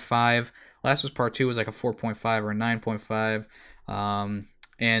 4 out of 5. Last was Part 2 was like a 4.5 or a 9.5.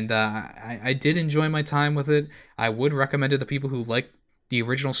 And I did enjoy my time with it. I would recommend it to the people who like the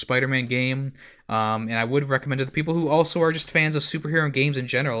original Spider-Man game, and I would recommend it to people who also are just fans of superhero games in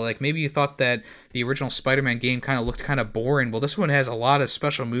general. Like, maybe you thought that the original Spider-Man game kind of looked kind of boring. Well, this one has a lot of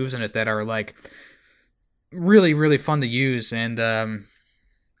special moves in it that are, like, really, really fun to use, and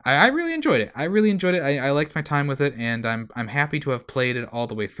I really enjoyed it. I liked my time with it, and I'm happy to have played it all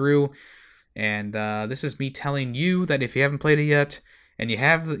the way through. And this is me telling you that if you haven't played it yet, and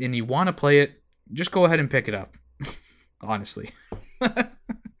you want to play it, just go ahead and pick it up. Honestly.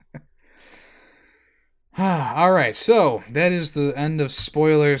 Alright, so that is the end of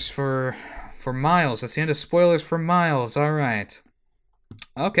spoilers for Miles. That's the end of spoilers for Miles. Alright.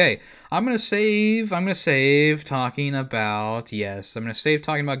 Okay, I'm gonna save talking about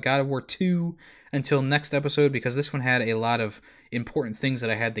God of War 2 until next episode, because this one had a lot of important things that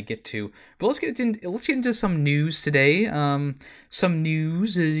I had to get to. But let's get into some news today.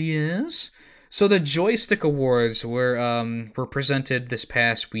 Yes. So the Joystick Awards were presented this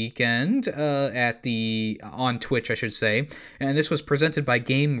past weekend on Twitch, I should say, and this was presented by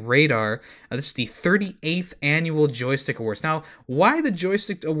Game Radar. This is the 38th annual Joystick Awards. Now, why the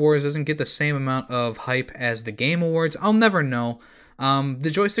Joystick Awards doesn't get the same amount of hype as the Game Awards, I'll never know. The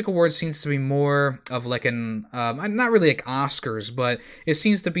Joystick Awards seems to be more of like not really like Oscars, but it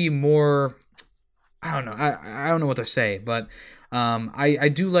seems to be more, I don't know. I don't know what to say, but I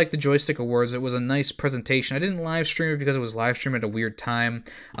do like the Joystick Awards. It was a nice presentation. I didn't live stream it because it was live streamed at a weird time.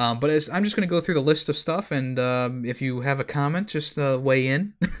 But I'm just going to go through the list of stuff, and if you have a comment, just weigh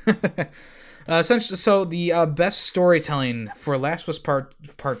in. Essentially, so the best storytelling for Last of Us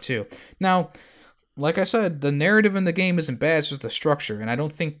Part 2. Now, like I said, the narrative in the game isn't bad. It's just the structure, and I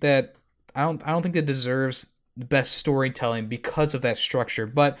don't think that it deserves best storytelling because of that structure.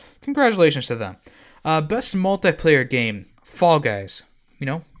 But congratulations to them. Best multiplayer game. Fall Guys,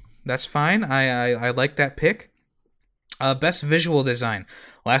 that's fine. I like that pick. Best visual design,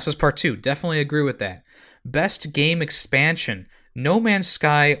 Last of Us Part 2, definitely agree with that. Best game expansion, No Man's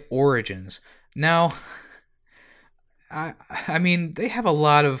Sky Origins. Now, I mean, they have a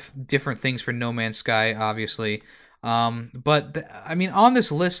lot of different things for No Man's Sky, obviously. But on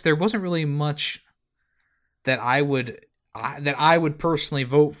this list, there wasn't really much that I would personally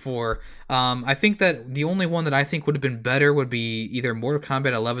vote for. I think that the only one that I think would have been better would be either Mortal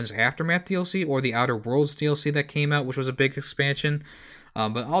Kombat 11's Aftermath DLC or the Outer Worlds DLC that came out, which was a big expansion.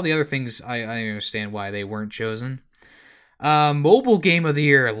 But all the other things, I understand why they weren't chosen. Mobile Game of the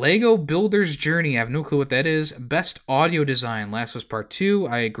Year, Lego Builder's Journey. I have no clue what that is. Best Audio Design, Last of Us Part 2.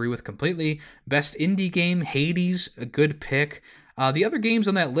 I agree with completely. Best Indie Game, Hades. A good pick. The other games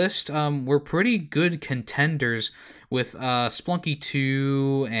on that list were pretty good contenders, with Splunky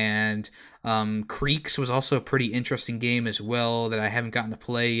 2 and Creeks was also a pretty interesting game as well that I haven't gotten to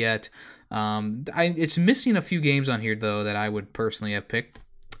play yet. It's missing a few games on here, though, that I would personally have picked.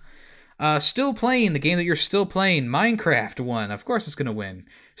 Still playing, the game that you're still playing, Minecraft won. Of course it's going to win.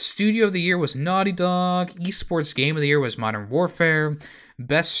 Studio of the Year was Naughty Dog. Esports Game of the Year was Modern Warfare.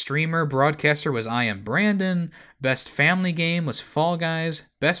 Best Streamer Broadcaster was I Am Brandon. Best Family Game was Fall Guys.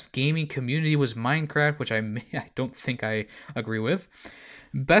 Best Gaming Community was Minecraft, which I don't think I agree with.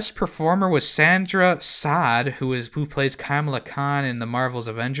 Best Performer was Sandra Saad, who plays Kamala Khan in the Marvel's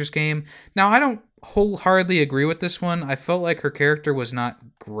Avengers game. Now, I don't wholeheartedly agree with this one. I felt like her character was not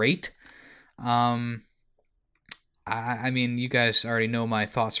great. I mean, you guys already know my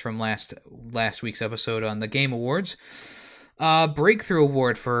thoughts from last week's episode on the Game Awards. Breakthrough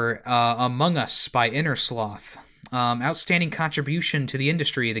Award for Among Us by Innersloth. Outstanding contribution to the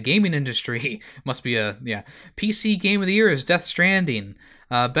industry, the gaming industry. Must be PC Game of the Year is Death Stranding.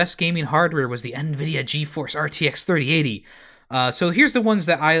 Best gaming hardware was the NVIDIA GeForce RTX 3080. So here's the ones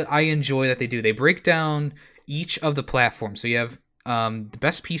that I enjoy that they do. They break down each of the platforms. So you have the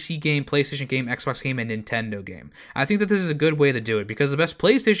best PC game, PlayStation game, Xbox game, and Nintendo game. I think that this is a good way to do it because the best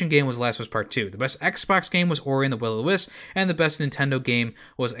PlayStation game was Last of Us Part 2. The best Xbox game was Ori and the Will of the Wisp, and the best Nintendo game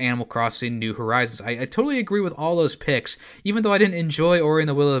was Animal Crossing New Horizons. I totally agree with all those picks, even though I didn't enjoy Ori and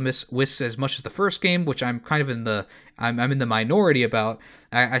the Will of the Wisp as much as the first game, which I'm kind of in the minority about.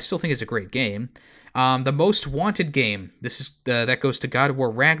 I still think it's a great game. The most wanted game, this is that goes to God of War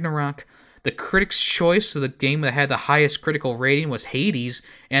Ragnarok. The critics' choice, so the game that had the highest critical rating, was Hades,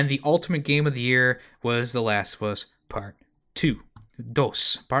 and the ultimate game of the year was The Last of Us Part 2.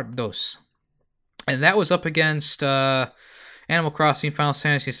 Part 2. And that was up against Animal Crossing, Final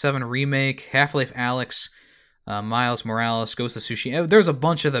Fantasy VII Remake, Half-Life Alyx, Miles Morales, Ghost of Tsushima. There's a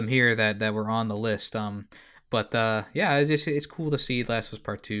bunch of them here that were on the list. But yeah, it's cool to see Last of Us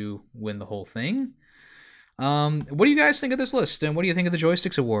Part 2 win the whole thing. What do you guys think of this list, and what do you think of the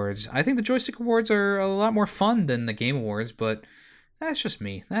Joysticks Awards? I think the Joystick Awards are a lot more fun than the Game Awards, but that's just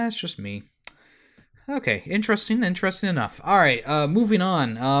me. Okay, interesting enough. Alright, moving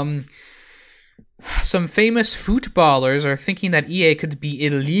on. Some famous footballers are thinking that EA could be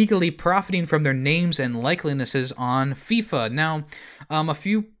illegally profiting from their names and likenesses on FIFA. Now,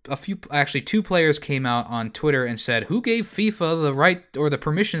 actually, two players came out on Twitter and said, "Who gave FIFA the right or the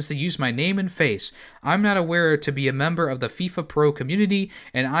permissions to use my name and face? I'm not aware to be a member of the FIFA Pro community,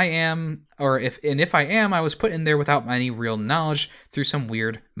 and if I am, I was put in there without any real knowledge through some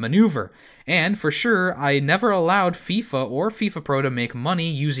weird maneuver. And for sure, I never allowed FIFA or FIFA Pro to make money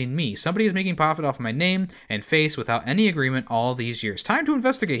using me. Somebody is making profit off my name and face without any agreement all these years. Time to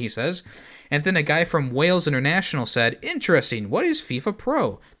investigate," he says. And then a guy from Wales International said, "Interesting, what is FIFA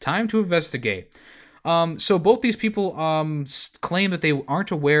Pro? Time to investigate." So both these people claim that they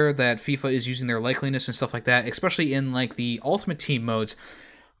aren't aware that FIFA is using their likeliness and stuff like that, especially in like the Ultimate Team modes.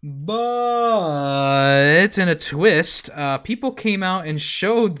 But in a twist, people came out and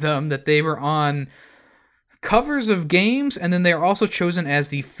showed them that they were on covers of games, and then they are also chosen as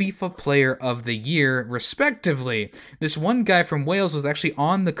the FIFA Player of the Year, respectively. This one guy from Wales was actually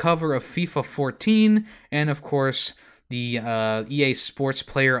on the cover of FIFA 14, and of course, the EA Sports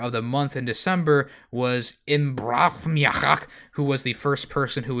Player of the Month in December was Imbrahimiak, who was the first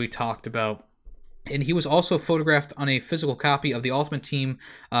person who we talked about. And he was also photographed on a physical copy of the Ultimate Team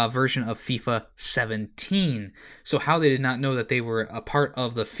version of FIFA 17. So how they did not know that they were a part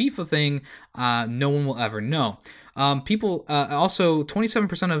of the FIFA thing, no one will ever know. Also,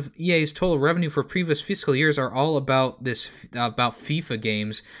 27% of EA's total revenue for previous fiscal years are all about about FIFA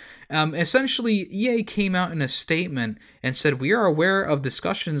games. Essentially, EA came out in a statement and said, "We are aware of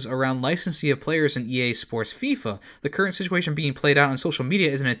discussions around licensing of players in EA Sports FIFA. The current situation being played out on social media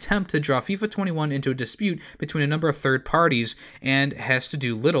is an attempt to draw FIFA 21 into a dispute between a number of third parties and has to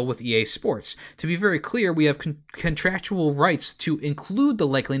do little with EA Sports. To be very clear, we have contractual rights to include the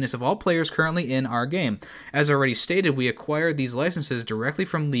likeliness of all players currently in our game. As already stated, we acquired these licenses directly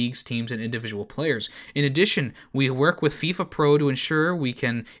from leagues, teams, and individual players. In addition, we work with FIFA Pro to ensure we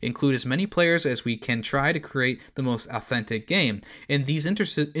can include as many players as we can try to create the most authentic game. In these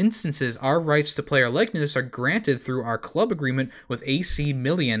instances, our rights to player likeness are granted through our club agreement with AC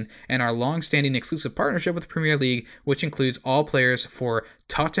Milan and our long-standing exclusive partnership with the Premier League, which includes all players for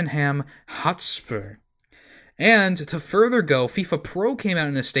Tottenham Hotspur." And to further go, FIFA Pro came out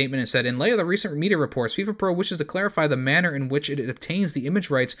in a statement and said, "In light of the recent media reports, FIFA Pro wishes to clarify the manner in which it obtains the image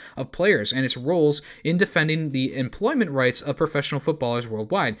rights of players and its roles in defending the employment rights of professional footballers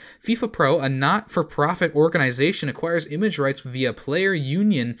worldwide. FIFA Pro, a not-for-profit organization, acquires image rights via player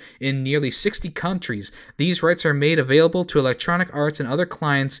union in nearly 60 countries. These rights are made available to Electronic Arts and other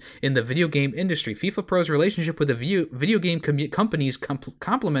clients in the video game industry. FIFA Pro's relationship with the video game companies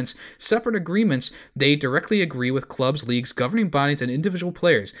complements separate agreements they directly agree with clubs, leagues, governing bodies, and individual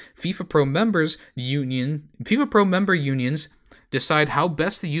players. FIFA Pro member unions decide how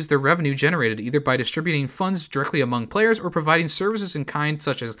best to use their revenue generated, either by distributing funds directly among players or providing services in kind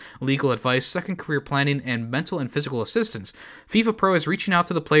such as legal advice, second career planning, and mental and physical assistance. FIFA Pro is reaching out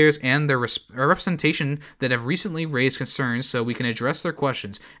to the players and their representation that have recently raised concerns so we can address their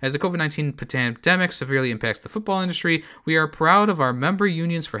questions. As the COVID-19 pandemic severely impacts the football industry, we are proud of our member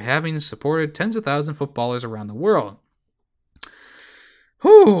unions for having supported tens of thousands of footballers around the world."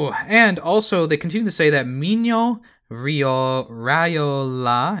 Whew! And also, they continue to say that Mino Raiola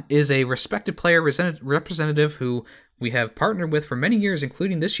is a respected player representative who we have partnered with for many years,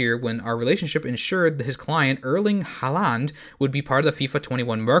 including this year when our relationship ensured that his client, Erling Haaland, would be part of the FIFA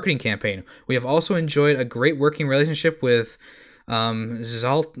 21 marketing campaign. We have also enjoyed a great working relationship with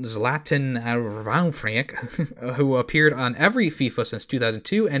Zlatan Ibrahimovic, who appeared on every FIFA since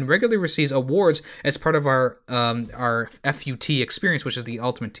 2002 and regularly receives awards as part of our FUT experience, which is the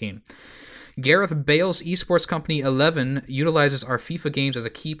Ultimate Team. Gareth Bale's esports company 11 utilizes our FIFA games as a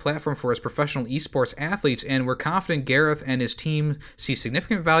key platform for his professional esports athletes, and we're confident Gareth and his team see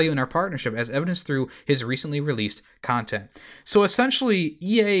significant value in our partnership, as evidenced through his recently released content. So essentially,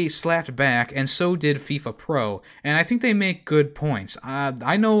 EA slapped back, and so did FIFA Pro, and I think they make good points.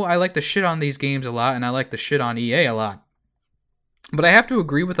 I know I like to shit on these games a lot, and I like to shit on EA a lot. But I have to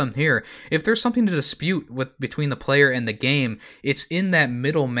agree with them here. If there's something to dispute between the player and the game, it's in that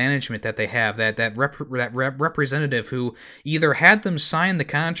middle management that they have, that representative who either had them sign the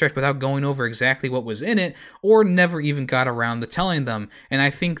contract without going over exactly what was in it, or never even got around to telling them. And I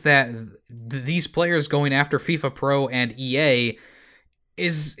think that these players going after FIFA Pro and EA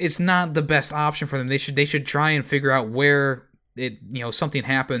is not the best option for them. They should try and figure out where something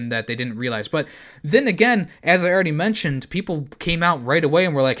happened that they didn't realize. But then again, as I already mentioned, people came out right away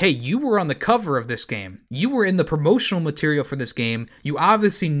and were like, hey, you were on the cover of this game. You were in the promotional material for this game. You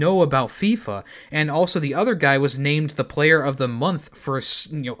obviously know about FIFA. And also the other guy was named the player of the month for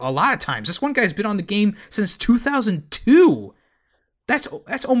a lot of times. This one guy's been on the game since 2002.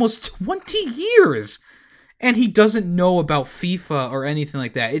 That's almost 20 years. And he doesn't know about FIFA or anything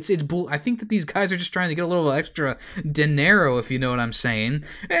like that. I think that these guys are just trying to get a little extra dinero, if you know what I'm saying.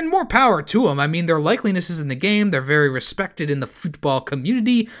 And more power to them. I mean, their likeliness is in the game. They're very respected in the football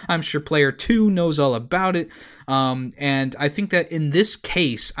community. I'm sure Player 2 knows all about it. And I think that in this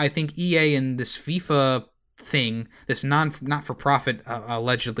case, I think EA and this FIFA thing, this not-for-profit,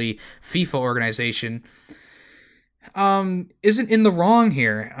 allegedly, FIFA organization, isn't in the wrong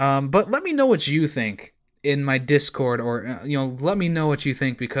here. But let me know what you think in my Discord, or let me know what you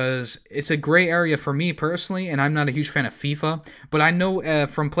think, because it's a gray area for me personally, and I'm not a huge fan of FIFA, but I know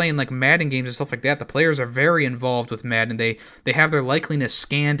from playing like Madden games and stuff like that, the players are very involved with Madden. They have their likeliness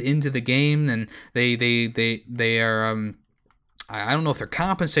scanned into the game, and they are I don't know if they're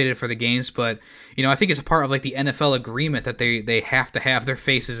compensated for the games, but I think it's a part of like the NFL agreement that they have to have their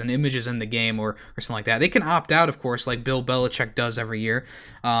faces and images in the game or something like that. They can opt out, of course, like Bill Belichick does every year.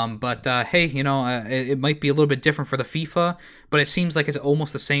 But hey, it might be a little bit different for the FIFA, but it seems like it's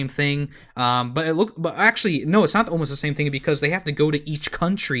almost the same thing. But actually, no, it's not almost the same thing, because they have to go to each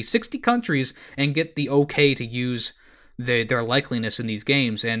country, 60 countries, and get the okay to use their likeliness in these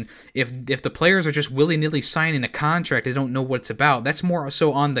games. And if the players are just willy-nilly signing a contract, they don't know what it's about, that's more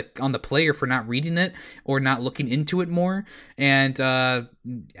so on the player for not reading it or not looking into it more. And I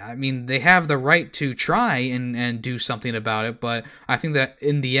mean, they have the right to try and do something about it, but I think that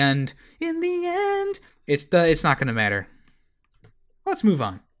in the end it's not going to matter. Let's move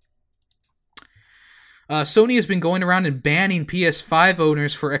on. Sony has been going around and banning PS5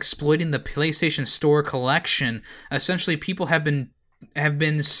 owners for exploiting the PlayStation Store collection. Essentially, people have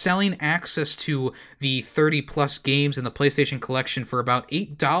been selling access to the 30-plus games in the PlayStation collection for about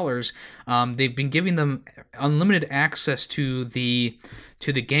 $8. They've been giving them unlimited access to the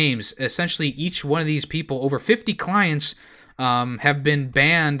games. Essentially, each one of these people, over 50 clients, have been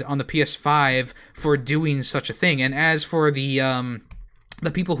banned on the PS5 for doing such a thing. And as for the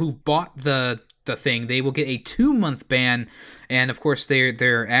people who bought the thing, they will get a 2-month ban, and of course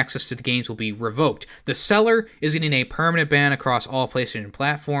their access to the games will be revoked. The seller is getting a permanent ban across all PlayStation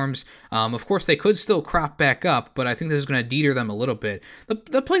platforms. Of course, they could still crop back up, but I think this is going to deter them a little bit.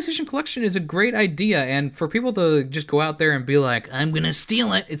 The PlayStation Collection is a great idea, and for people to just go out there and be like, I'm going to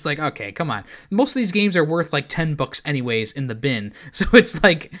steal it, it's like, okay, come on. Most of these games are worth like $10 anyways in the bin, so it's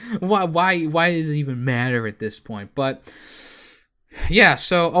like, why does it even matter at this point? But yeah,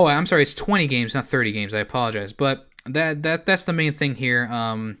 so, I'm sorry, it's 20 games, not 30 games, I apologize, but that's the main thing here.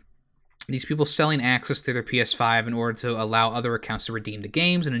 These people selling access to their PS5 in order to allow other accounts to redeem the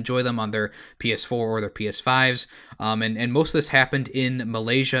games and enjoy them on their PS4 or their PS5s, and most of this happened in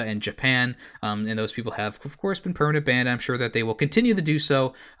Malaysia and Japan, and those people have, of course, been permanent banned. I'm sure that they will continue to do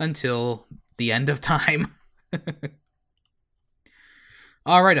so until the end of time.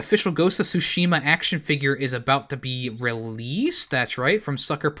 Alright, official Ghost of Tsushima action figure is about to be released. That's right, from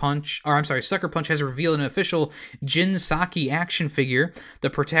Sucker Punch. Sucker Punch has revealed an official Jin Saki action figure, the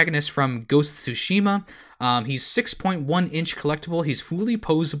protagonist from Ghost of Tsushima. He's 6.1-inch collectible. He's fully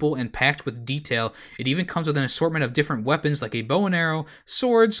posable and packed with detail. It even comes with an assortment of different weapons like a bow and arrow,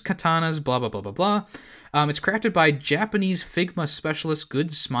 swords, katanas, blah, blah, blah, blah, blah. It's crafted by Japanese Figma specialist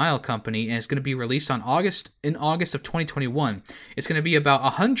Good Smile Company, and it's going to be released in August of 2021. It's going to be about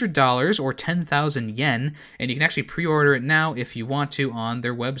 $100 or 10,000 yen, and you can actually pre-order it now if you want to on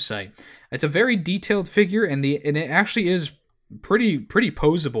their website. It's a very detailed figure, and it actually is pretty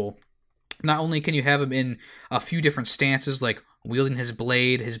posable. Not only can you have him in a few different stances, like wielding his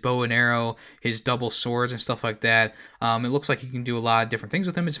blade, his bow and arrow, his double swords, and stuff like that. It looks like you can do a lot of different things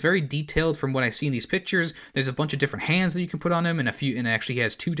with him. It's very detailed from what I see in these pictures. There's a bunch of different hands that you can put on him, and actually he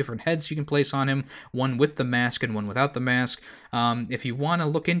has 2 different heads you can place on him, one with the mask and one without the mask. If you want to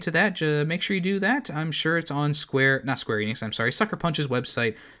look into that, make sure you do that. I'm sure it's on Sucker Punch's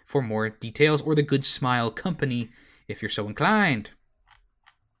website for more details, or the Good Smile Company, if you're so inclined.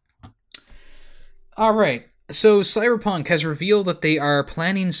 Alright, so Cyberpunk has revealed that they are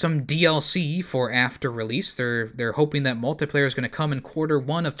planning some DLC for after release. They're hoping that multiplayer is going to come in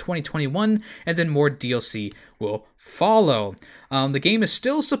Q1 of 2021, and then more DLC will follow. The game is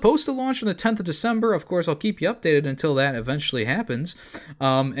still supposed to launch on the 10th of December. Of course, I'll keep you updated until that eventually happens.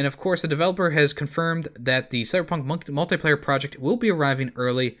 And of course, the developer has confirmed that the Cyberpunk multiplayer project will be arriving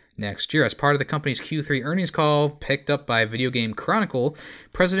early next year. As part of the company's Q3 earnings call, picked up by Video Game Chronicle,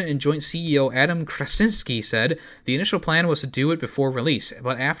 President and Joint CEO Adam Krasinski said, "The initial plan was to do it before release,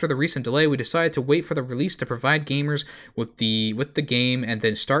 but after the recent delay, we decided to wait for the release to provide gamers with the game and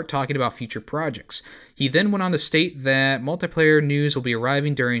then start talking about future projects." He then went on to state that multiplayer news will be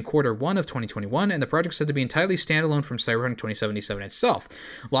arriving during Q1 of 2021, and the project said to be entirely standalone from Cyberpunk 2077 itself.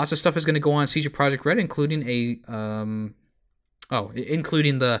 Lots of stuff is going to go on CD Projekt Red, including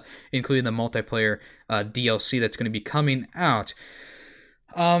including the multiplayer DLC that's going to be coming out.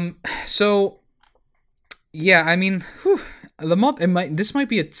 So yeah, I mean, this might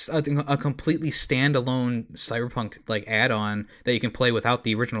be a completely standalone Cyberpunk like add-on that you can play without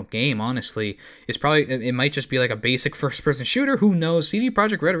the original game. Honestly, it might just be like a basic first-person shooter. Who knows? CD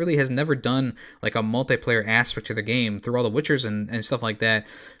Projekt Red really has never done like a multiplayer aspect to the game through all the Witchers and stuff like that.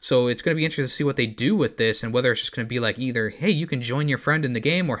 So it's going to be interesting to see what they do with this, and whether it's just going to be like either, hey, you can join your friend in the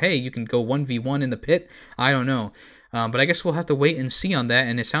game, or hey, you can go 1v1 in the pit. I don't know. But I guess we'll have to wait and see on that,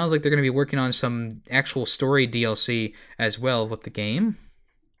 and it sounds like they're going to be working on some actual story DLC as well with the game.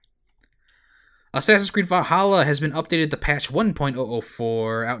 Assassin's Creed Valhalla has been updated to patch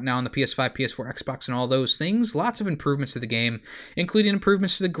 1.004, out now on the PS5, PS4, Xbox, and all those things. Lots of improvements to the game, including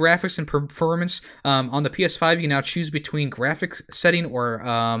improvements to the graphics and performance. On the PS5, you can now choose between graphic setting or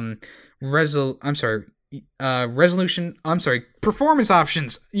performance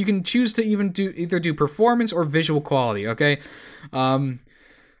options. You can choose to either do performance or visual quality, okay?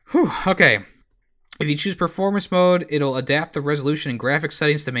 Okay. If you choose performance mode, it'll adapt the resolution and graphics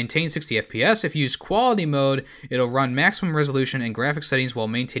settings to maintain 60 FPS. If you use quality mode, it'll run maximum resolution and graphics settings while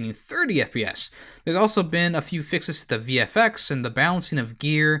maintaining 30 FPS. There's also been a few fixes to the VFX and the balancing of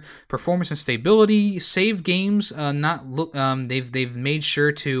gear, performance and stability. Save games, they've made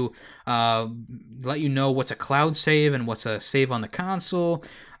sure to let you know what's a cloud save and what's a save on the console.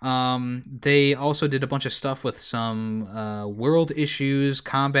 They also did a bunch of stuff with some world issues,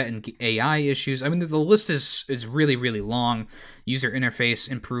 combat and AI issues. I mean, the list is really, really long. User interface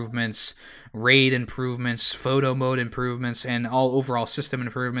improvements, raid improvements, photo mode improvements, and all overall system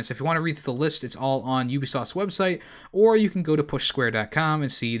improvements. If you want to read through the list, it's all on Ubisoft's website, or you can go to pushsquare.com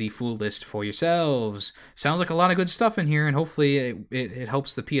and see the full list for yourselves. Sounds like a lot of good stuff in here, and hopefully it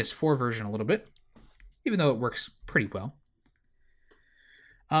helps the PS4 version a little bit, even though it works pretty well.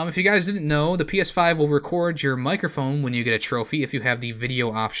 If you guys didn't know, the PS5 will record your microphone when you get a trophy if you have the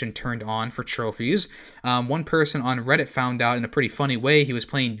video option turned on for trophies. One person on Reddit found out in a pretty funny way. He was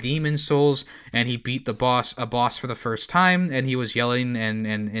playing Demon's Souls, and he beat a boss for the first time, and he was yelling and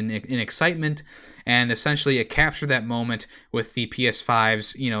in excitement, and essentially it captured that moment with the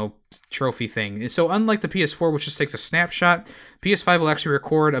PS5's, trophy thing. So unlike the PS4, which just takes a snapshot, PS5 will actually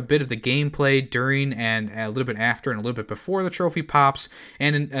record a bit of the gameplay during and a little bit after and a little bit before the trophy pops,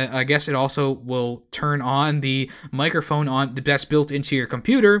 and I guess it also will turn on the microphone that's built into your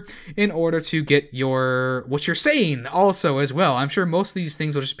computer in order to get what you're saying also as well. I'm sure most of these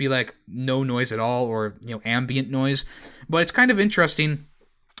things will just be like no noise at all, or ambient noise, but it's kind of interesting.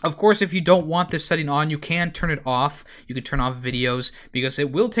 Of course, if you don't want this setting on, you can turn it off. You can turn off videos, because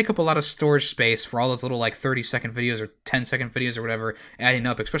it will take up a lot of storage space for all those little 30-second videos or 10-second videos or whatever adding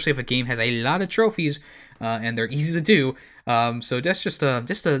up, especially if a game has a lot of trophies and they're easy to do. So that's just a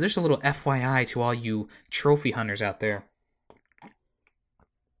little FYI to all you trophy hunters out there.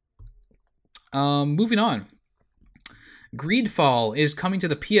 Moving on. Greedfall is coming to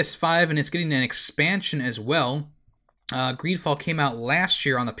the PS5, and it's getting an expansion as well. Greedfall came out last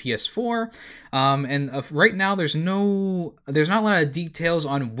year on the PS4, and right now there's not a lot of details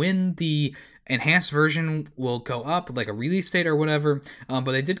on when the enhanced version will go up, like a release date or whatever,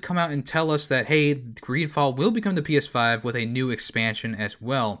 but they did come out and tell us that, hey, Greedfall will become the PS5 with a new expansion as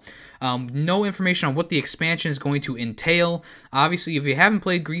well. No information on what the expansion is going to entail. Obviously, if you haven't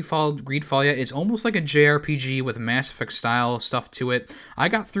played Greedfall yet, it's almost like a JRPG with Mass Effect style stuff to it. I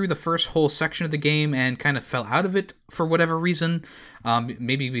got through the first whole section of the game and kind of fell out of it for whatever reason.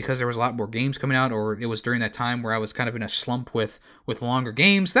 Maybe because there was a lot more games coming out, or it was during that time where I was kind of in a slump with longer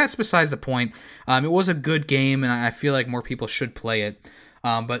games. That's besides the point. It was a good game, and I feel like more people should play it.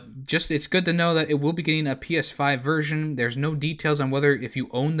 But just it's good to know that it will be getting a PS5 version. There's no details on whether if you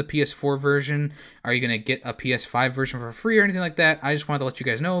own the PS4 version, are you going to get a PS5 version for free or anything like that. I just wanted to let you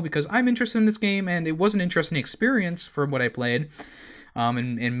guys know because I'm interested in this game, and it was an interesting experience from what I played.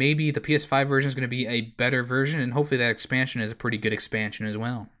 And maybe the PS5 version is going to be a better version, and hopefully that expansion is a pretty good expansion as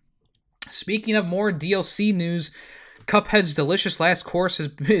well. Speaking of more DLC news, Cuphead's Delicious Last Course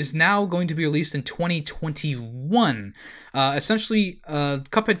is now going to be released in 2021. Essentially,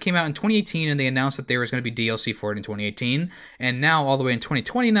 Cuphead came out in 2018, and they announced that there was going to be DLC for it in 2018. And now, all the way in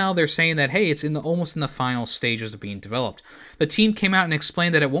 2020 now, they're saying that, hey, it's almost in the final stages of being developed. The team came out and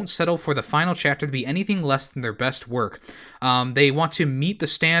explained that it won't settle for the final chapter to be anything less than their best work. They want to meet the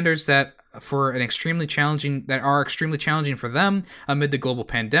standards that are extremely challenging for them amid the global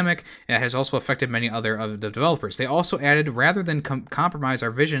pandemic. It has also affected many other of the developers. They also added, rather than compromise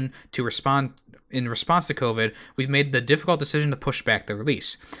our vision to respond in response to COVID, we've made the difficult decision to push back the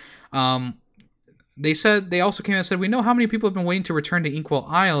release. They also came out and said, we know how many people have been waiting to return to Inkwell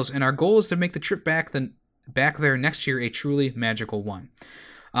Isles, and our goal is to make the trip back there next year a truly magical one.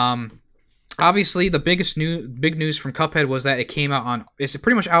 Obviously, the big news from Cuphead was that it's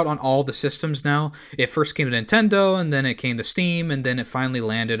pretty much out on all the systems now. It first came to Nintendo, and then it came to Steam, and then it finally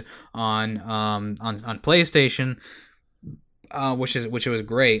landed on PlayStation, which was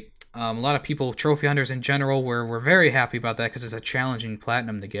great. A lot of people, trophy hunters in general, were very happy about that because it's a challenging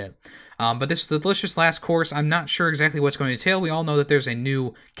platinum to get. But this Delicious Last Course, I'm not sure exactly what's going to entail. We all know that there's a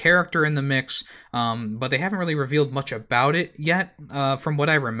new character in the mix, but they haven't really revealed much about it yet, from what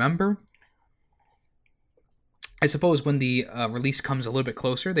I remember. I suppose when the release comes a little bit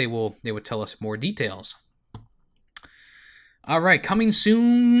closer, they would tell us more details. Alright, coming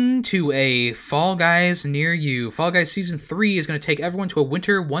soon to a Fall Guys near you. Fall Guys Season 3 is going to take everyone to a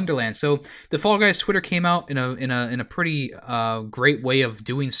winter wonderland. So the Fall Guys Twitter came out in a pretty great way of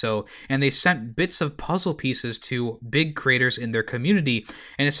doing so, and they sent bits of puzzle pieces to big creators in their community.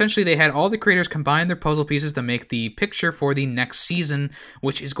 And essentially they had all the creators combine their puzzle pieces to make the picture for the next season,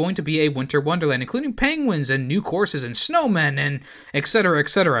 which is going to be a winter wonderland, including penguins and new courses and snowmen and etc.,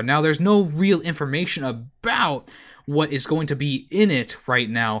 etc. Now there's no real information about what is going to be in it right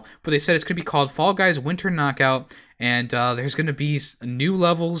now, but they said it's going to be called Fall Guys Winter Knockout, and there's going to be new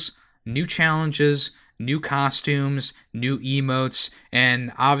levels, new challenges, new costumes, new emotes,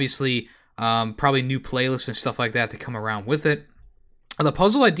 and obviously probably new playlists and stuff like that come around with it. The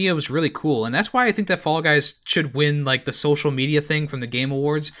puzzle idea was really cool, and that's why I think that Fall Guys should win like the social media thing from the Game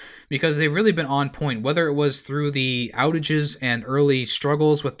Awards, because they've really been on point, whether it was through the outages and early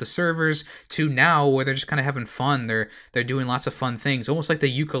struggles with the servers to now where they're just kind of having fun. They're doing lots of fun things, almost like the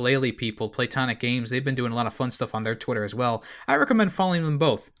Ukulele people, Platonic Games. They've been doing a lot of fun stuff on their Twitter as well. I recommend following them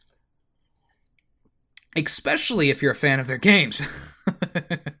both, especially if you're a fan of their games.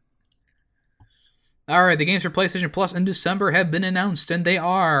 Alright, the games for PlayStation Plus in December have been announced, and they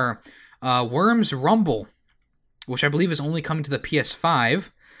are Worms Rumble, which I believe is only coming to the PS5,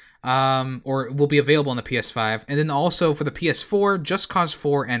 or will be available on the PS5, and then also for the PS4, Just Cause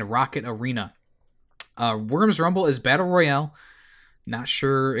 4 and Rocket Arena. Worms Rumble is Battle Royale. Not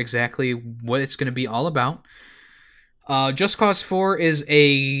sure exactly what it's going to be all about. Just Cause 4 is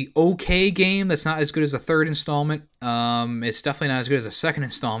a okay game that's not as good as the third installment. It's definitely not as good as the second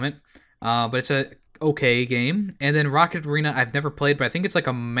installment, but it's a okay game. And then Rocket Arena I've never played, but I think it's like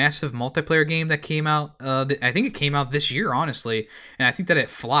a massive multiplayer game that came out, I think it came out this year, honestly, and I think that it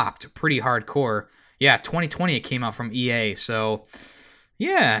flopped pretty hardcore. Yeah, 2020 it came out from EA, so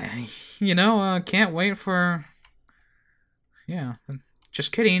yeah, can't wait for,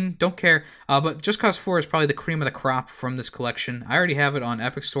 just kidding, don't care. But Just Cause 4 is probably the cream of the crop from this collection. I already have it on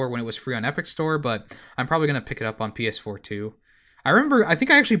Epic Store when it was free on Epic Store, but I'm probably going to pick it up on PS4 too. I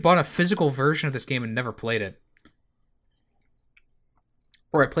think I actually bought a physical version of this game and never played it.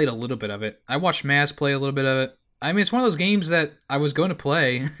 Or I played a little bit of it. I watched Maz play a little bit of it. I mean, it's one of those games that I was going to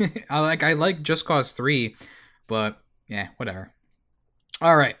play. I like Just Cause 3, but yeah, whatever.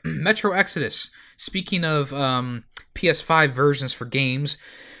 Alright, Metro Exodus. Speaking of PS5 versions for games,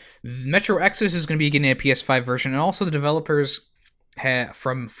 Metro Exodus is going to be getting a PS5 version, and also the developers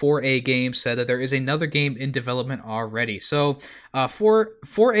from 4A Games said that there is another game in development already. So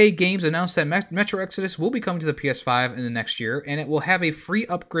 4A Games announced that Metro Exodus will be coming to the PS5 in the next year, and it will have a free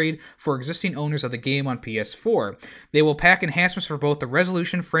upgrade for existing owners of the game on PS4. They will pack enhancements for both the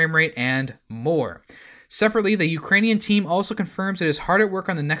resolution, frame rate, and more. Separately, the Ukrainian team also confirms it is hard at work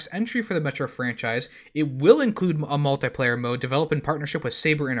on the next entry for the Metro franchise. It will include a multiplayer mode developed in partnership with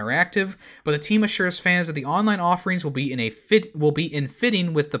Saber Interactive, but the team assures fans that the online offerings will be in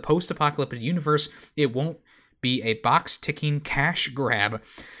fitting with the post-apocalyptic universe. It won't be a box-ticking cash grab.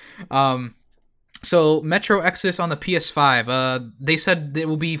 So, Metro Exodus on the PS5, they said it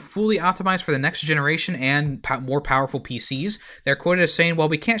will be fully optimized for the next generation and more powerful PCs. They're quoted as saying, while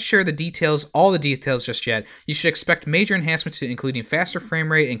we can't share all the details just yet, you should expect major enhancements including faster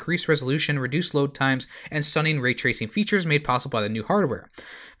frame rate, increased resolution, reduced load times, and stunning ray tracing features made possible by the new hardware.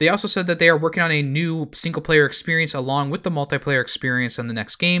 They also said that they are working on a new single-player experience along with the multiplayer experience on the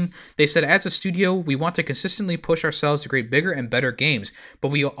next game. They said, as a studio, we want to consistently push ourselves to create bigger and better games, but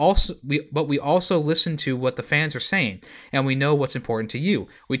we also listen to what the fans are saying, and we know what's important to you.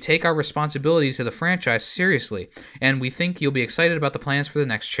 We take our responsibility to the franchise seriously, and we think you'll be excited about the plans for the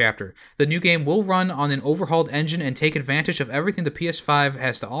next chapter. The new game will run on an overhauled engine and take advantage of everything the PS5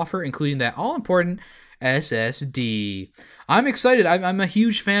 has to offer, including that all-important SSD. I'm excited. I'm a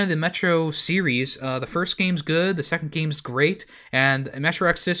huge fan of the Metro series. The first game's good, the second game's great, and Metro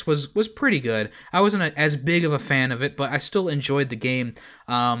Exodus was pretty good. I wasn't as big of a fan of it, but I still enjoyed the game.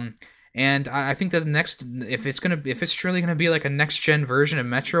 And I think that the next, if it's truly gonna be like a next gen version of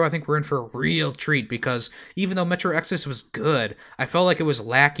Metro, I think we're in for a real treat, because even though Metro Exodus was good, I felt like it was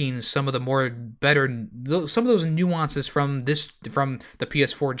lacking some of those nuances from the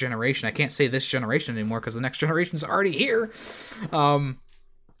PS4 generation. I can't say this generation anymore because the next generation is already here. But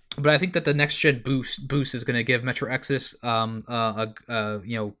I think that the next gen boost is gonna give Metro Exodus a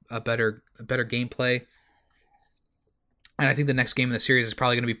better gameplay. And I think the next game in the series is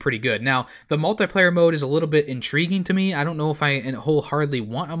probably going to be pretty good. Now, the multiplayer mode is a little bit intriguing to me. I don't know if I wholeheartedly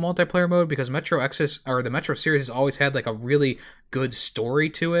want a multiplayer mode, because Metro Exodus, or the Metro series, has always had like a really good story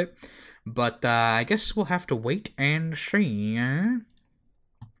to it. But I guess we'll have to wait and see.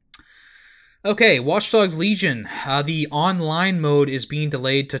 Okay, Watch Dogs Legion. The online mode is being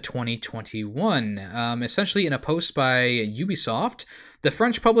delayed to 2021. Essentially, in a post by Ubisoft, the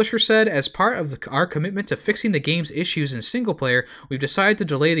French publisher said, as part of our commitment to fixing the game's issues in single player, we've decided to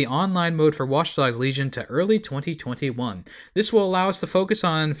delay the online mode for Watch Dogs Legion to early 2021. This will allow us to focus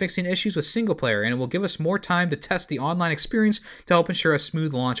on fixing issues with single player, and it will give us more time to test the online experience to help ensure a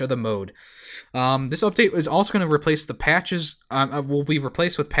smooth launch of the mode. This update is also going to replace the patches, will be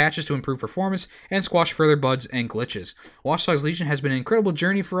replaced with patches to improve performance and squash further bugs and glitches. Watch Dogs Legion has been an incredible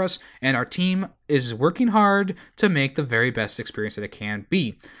journey for us, and our team is working hard to make the very best experience that it can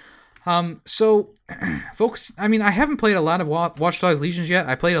be. So, folks, I mean, I haven't played a lot of Watch Dogs Legions yet.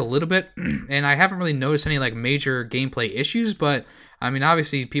 I played a little bit, and I haven't really noticed any like major gameplay issues, but I mean,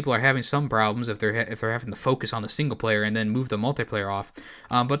 obviously, people are having some problems if they're having to focus on the single player and then move the multiplayer off.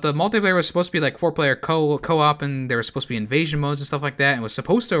 But the multiplayer was supposed to be like 4-player co-op, and there was supposed to be invasion modes and stuff like that, and was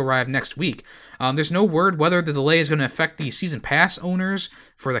supposed to arrive next week. There's no word whether the delay is going to affect the season pass owners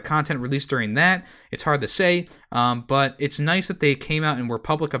for the content released during that. It's hard to say, but it's nice that they came out and were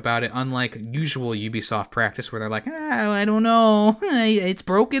public about it, unlike usual Ubisoft practice where they're like, I don't know, it's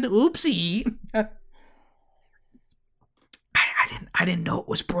broken, oopsie. I didn't know it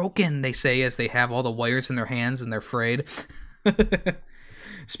was broken, they say as they have all the wires in their hands and they're afraid.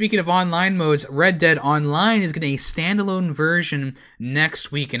 Speaking of online modes, Red Dead Online is getting a standalone version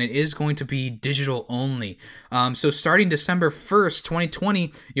next week, and it is going to be digital only. So starting December 1st,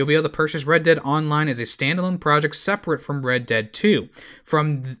 2020, you'll be able to purchase Red Dead Online as a standalone project separate from Red Dead 2.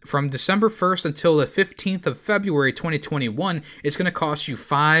 From December 1st until the 15th of February 2021, it's going to cost you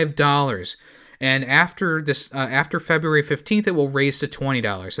 $5. And after February 15th, it will raise to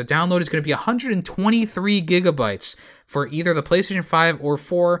 $20. The download is going to be 123 gigabytes for either the PlayStation 5 or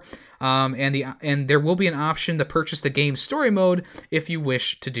 4, and there will be an option to purchase the game story mode if you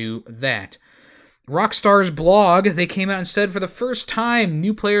wish to do that. Rockstar's blog, they came out and said, for the first time,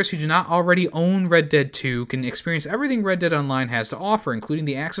 new players who do not already own Red Dead 2 can experience everything Red Dead Online has to offer, including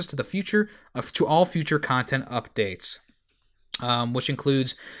the access to all future content updates. Which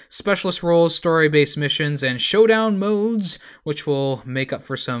includes specialist roles, story-based missions, and showdown modes, which will make up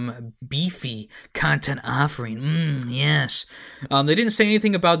for some beefy content offering. Yes. They didn't say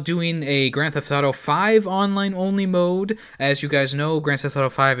anything about doing a Grand Theft Auto 5 online-only mode. As you guys know, Grand Theft Auto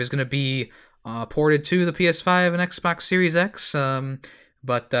 5 is going to be ported to the PS5 and Xbox Series X.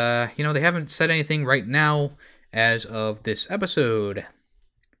 But they haven't said anything right now as of this episode.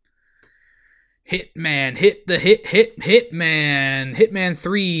 Hitman, Hitman. Hitman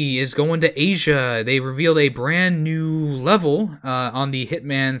 3 is going to Asia. They revealed a brand new level on the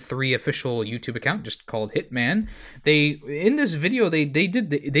Hitman 3 official YouTube account, just called Hitman. In this video, they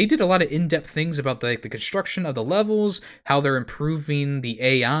did a lot of in-depth things about the construction of the levels, how they're improving the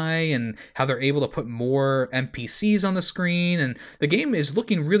AI, and how they're able to put more NPCs on the screen. And the game is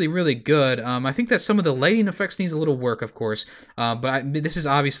looking really, really good. I think that some of the lighting effects needs a little work, of course. But this is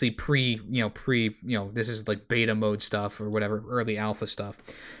obviously this is like beta mode stuff or whatever, early alpha stuff.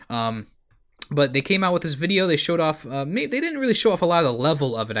 But they came out with this video. They showed off, they didn't really show off a lot of the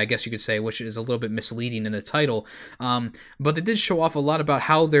level of it, I guess you could say, which is a little bit misleading in the title. But they did show off a lot about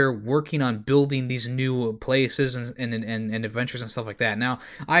how they're working on building these new places and adventures and stuff like that. Now,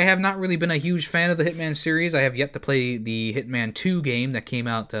 I have not really been a huge fan of the Hitman series. I have yet to play the Hitman 2 game that came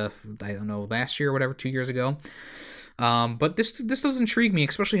out, I don't know, last year or whatever, 2 years ago. But this does intrigue me,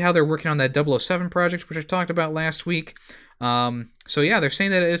 especially how they're working on that 007 project, which I talked about last week. So yeah, they're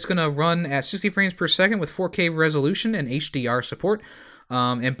saying that it's going to run at 60 frames per second with 4K resolution and HDR support.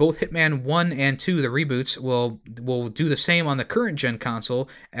 And both Hitman 1 and 2, the reboots, will do the same on the current gen console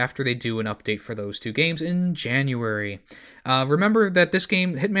after they do an update for those two games in January. Remember that this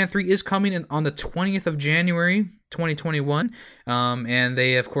game, Hitman 3, is coming on the 20th of January, 2021. And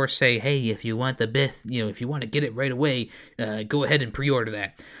they, of course, say, hey, if you want if you want to get it right away, go ahead and pre-order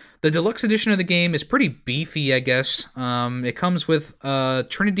that. The deluxe edition of the game is pretty beefy, I guess. It comes with a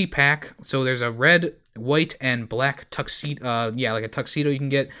Trinity pack, so there's a red, white, and black tuxedo, like a tuxedo you can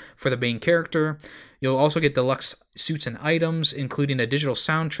get for the main character. You'll also get deluxe suits and items, including a digital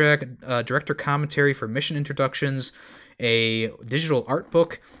soundtrack, director commentary for mission introductions, a digital art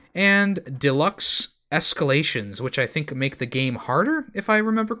book, and deluxe escalations, which I think make the game harder, if I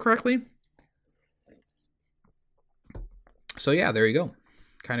remember correctly. So yeah, there you go.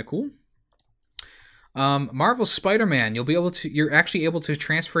 Kind of cool. Marvel's Spider-Man, you're actually able to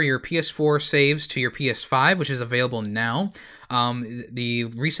transfer your PS4 saves to your PS5, which is available now.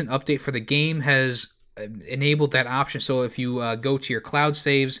 The recent update for the game has enabled that option, so if you go to your cloud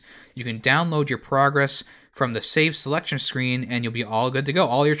saves, you can download your progress from the save selection screen, and you'll be all good to go.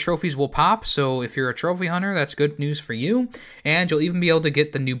 All your trophies will pop, so if you're a trophy hunter, that's good news for you, and you'll even be able to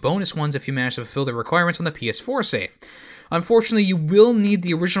get the new bonus ones if you manage to fulfill the requirements on the PS4 save. Unfortunately, you will need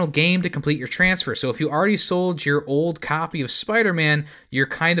the original game to complete your transfer, so if you already sold your old copy of Spider-Man, you're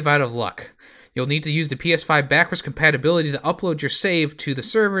kind of out of luck. You'll need to use the PS5 backwards compatibility to upload your save to the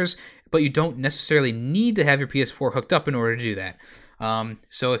servers, but you don't necessarily need to have your PS4 hooked up in order to do that.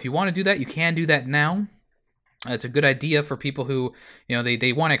 So if you want to do that, you can do that now. It's a good idea for people who,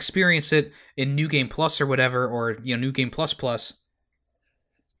 they want to experience it in New Game Plus or whatever, or, New Game Plus Plus,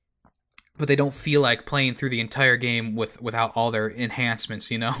 but they don't feel like playing through the entire game without all their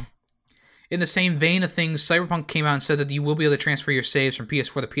enhancements, In the same vein of things, Cyberpunk came out and said that you will be able to transfer your saves from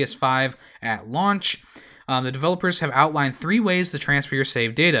PS4 to PS5 at launch. The developers have outlined 3 ways to transfer your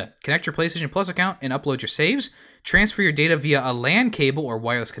save data. Connect your PlayStation Plus account and upload your saves, transfer your data via a LAN cable or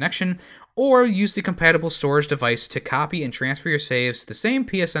wireless connection, or use the compatible storage device to copy and transfer your saves to the same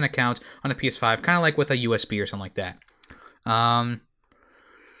PSN account on a PS5, kind of like with a USB or something like that.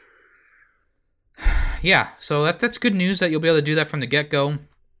 Yeah, so that's good news that you'll be able to do that from the get-go.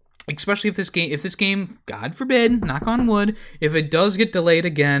 Especially if this game, God forbid, knock on wood, if it does get delayed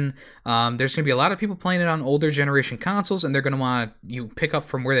again, there's going to be a lot of people playing it on older generation consoles, and they're going to want to pick up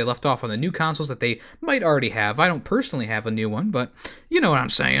from where they left off on the new consoles that they might already have. I don't personally have a new one, but you know what I'm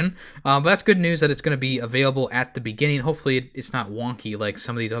saying. But that's good news that it's going to be available at the beginning. Hopefully it's not wonky like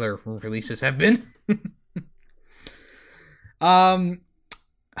some of these other releases have been.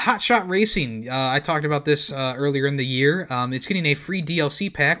 Hot Shot Racing, I talked about this earlier in the year. It's getting a free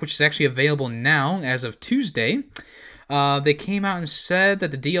DLC pack, which is actually available now as of Tuesday. They came out and said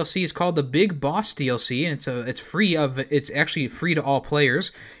that the DLC is called the Big Boss DLC, and it's actually free to all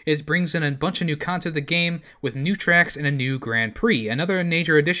players. It brings in a bunch of new content to the game with new tracks and a new Grand Prix. Another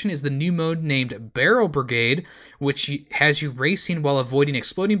major addition is the new mode named Barrel Brigade, which has you racing while avoiding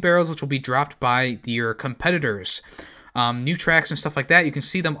exploding barrels, which will be dropped by your competitors. New tracks and stuff like that. You can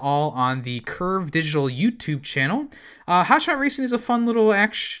see them all on the Curve Digital YouTube channel. Hot Shot Racing is a fun little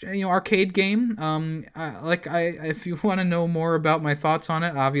arcade game. If you want to know more about my thoughts on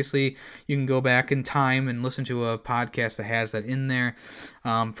it, obviously you can go back in time and listen to a podcast that has that in there.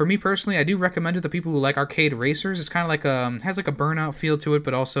 For me personally, I do recommend it to people who like arcade racers. It's kind of like has like a Burnout feel to it,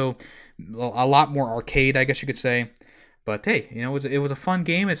 but also a lot more arcade, I guess you could say. But hey, it was a fun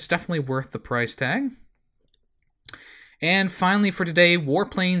game. It's definitely worth the price tag. And finally for today,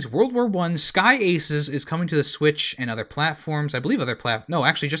 Warplanes World War I Sky Aces is coming to the Switch and other platforms. I believe no,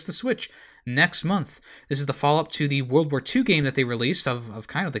 actually just the Switch next month. This is the follow-up to the World War II game that they released of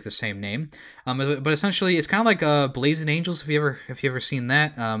kind of like the same name. But essentially it's kind of like Blazing Angels, if you ever seen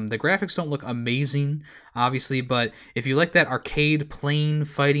that. The graphics don't look amazing, obviously, but if you like that arcade plane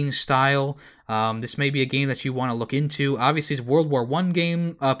fighting style, this may be a game that you want to look into. Obviously, it's World War I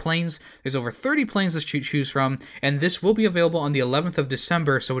game planes. There's over 30 planes to choose from, and this will be available on the 11th of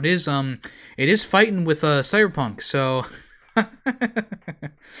December. So it is fighting with Cyberpunk. So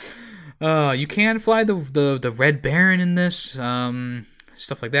you can fly the Red Baron in this.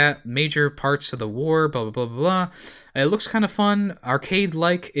 Stuff like that. Major parts of the war. Blah blah blah blah blah. It looks kind of fun,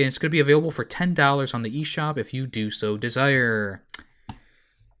 arcade-like, and it's going to be available for $10 on the eShop if you do so desire.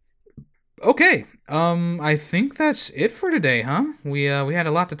 Okay, I think that's it for today, huh? We had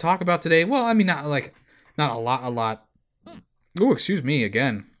a lot to talk about today. Well, I mean, not a lot. Oh, excuse me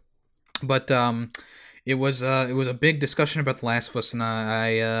again. But it was a big discussion about The Last of Us, and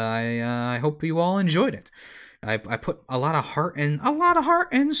I hope you all enjoyed it. I put a lot of heart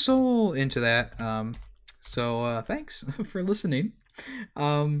and soul into that. So thanks for listening.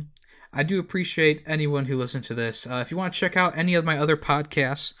 I do appreciate anyone who listened to this. If you want to check out any of my other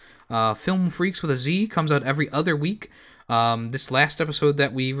podcasts, Film Freaks with a Z comes out every other week. This last episode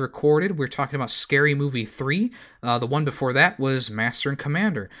that we recorded, we're talking about Scary Movie 3. The one before that was Master and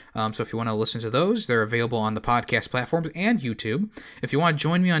Commander. So if you want to listen to those, they're available on the podcast platforms and YouTube. If you want to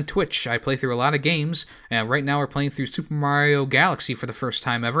join me on Twitch, I play through a lot of games. And right now we're playing through Super Mario Galaxy for the first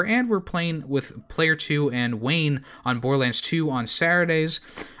time ever. And we're playing with Player 2 and Wayne on Borderlands 2 on Saturdays.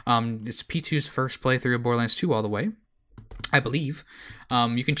 It's P2's first playthrough of Borderlands 2 all the way, I believe.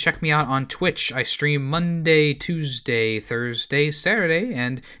 You can check me out on Twitch. I stream Monday, Tuesday, Thursday, Saturday,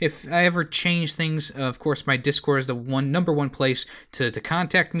 and if I ever change things, of course, my Discord is the number one place to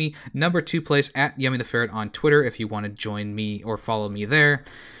contact me. Number 2 place at Yummy the Ferret on Twitter if you want to join me or follow me there.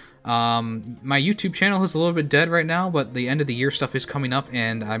 My YouTube channel is a little bit dead right now, but the end of the year stuff is coming up,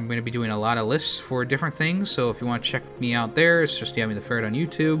 and I'm going to be doing a lot of lists for different things, so if you want to check me out there, it's just Yummy the Ferret on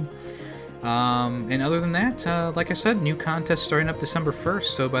YouTube. And other than that, like I said, new contest starting up December 1st,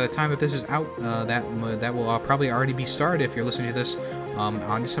 so by the time that this is out, that will probably already be started if you're listening to this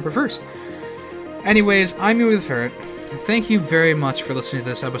on December 1st. Anyways, I'm Yummy the Ferret. Thank you very much for listening to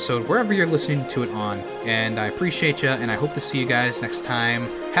this episode, wherever you're listening to it on, and I appreciate you, and I hope to see you guys next time.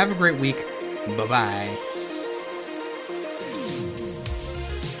 Have a great week. Bye-bye.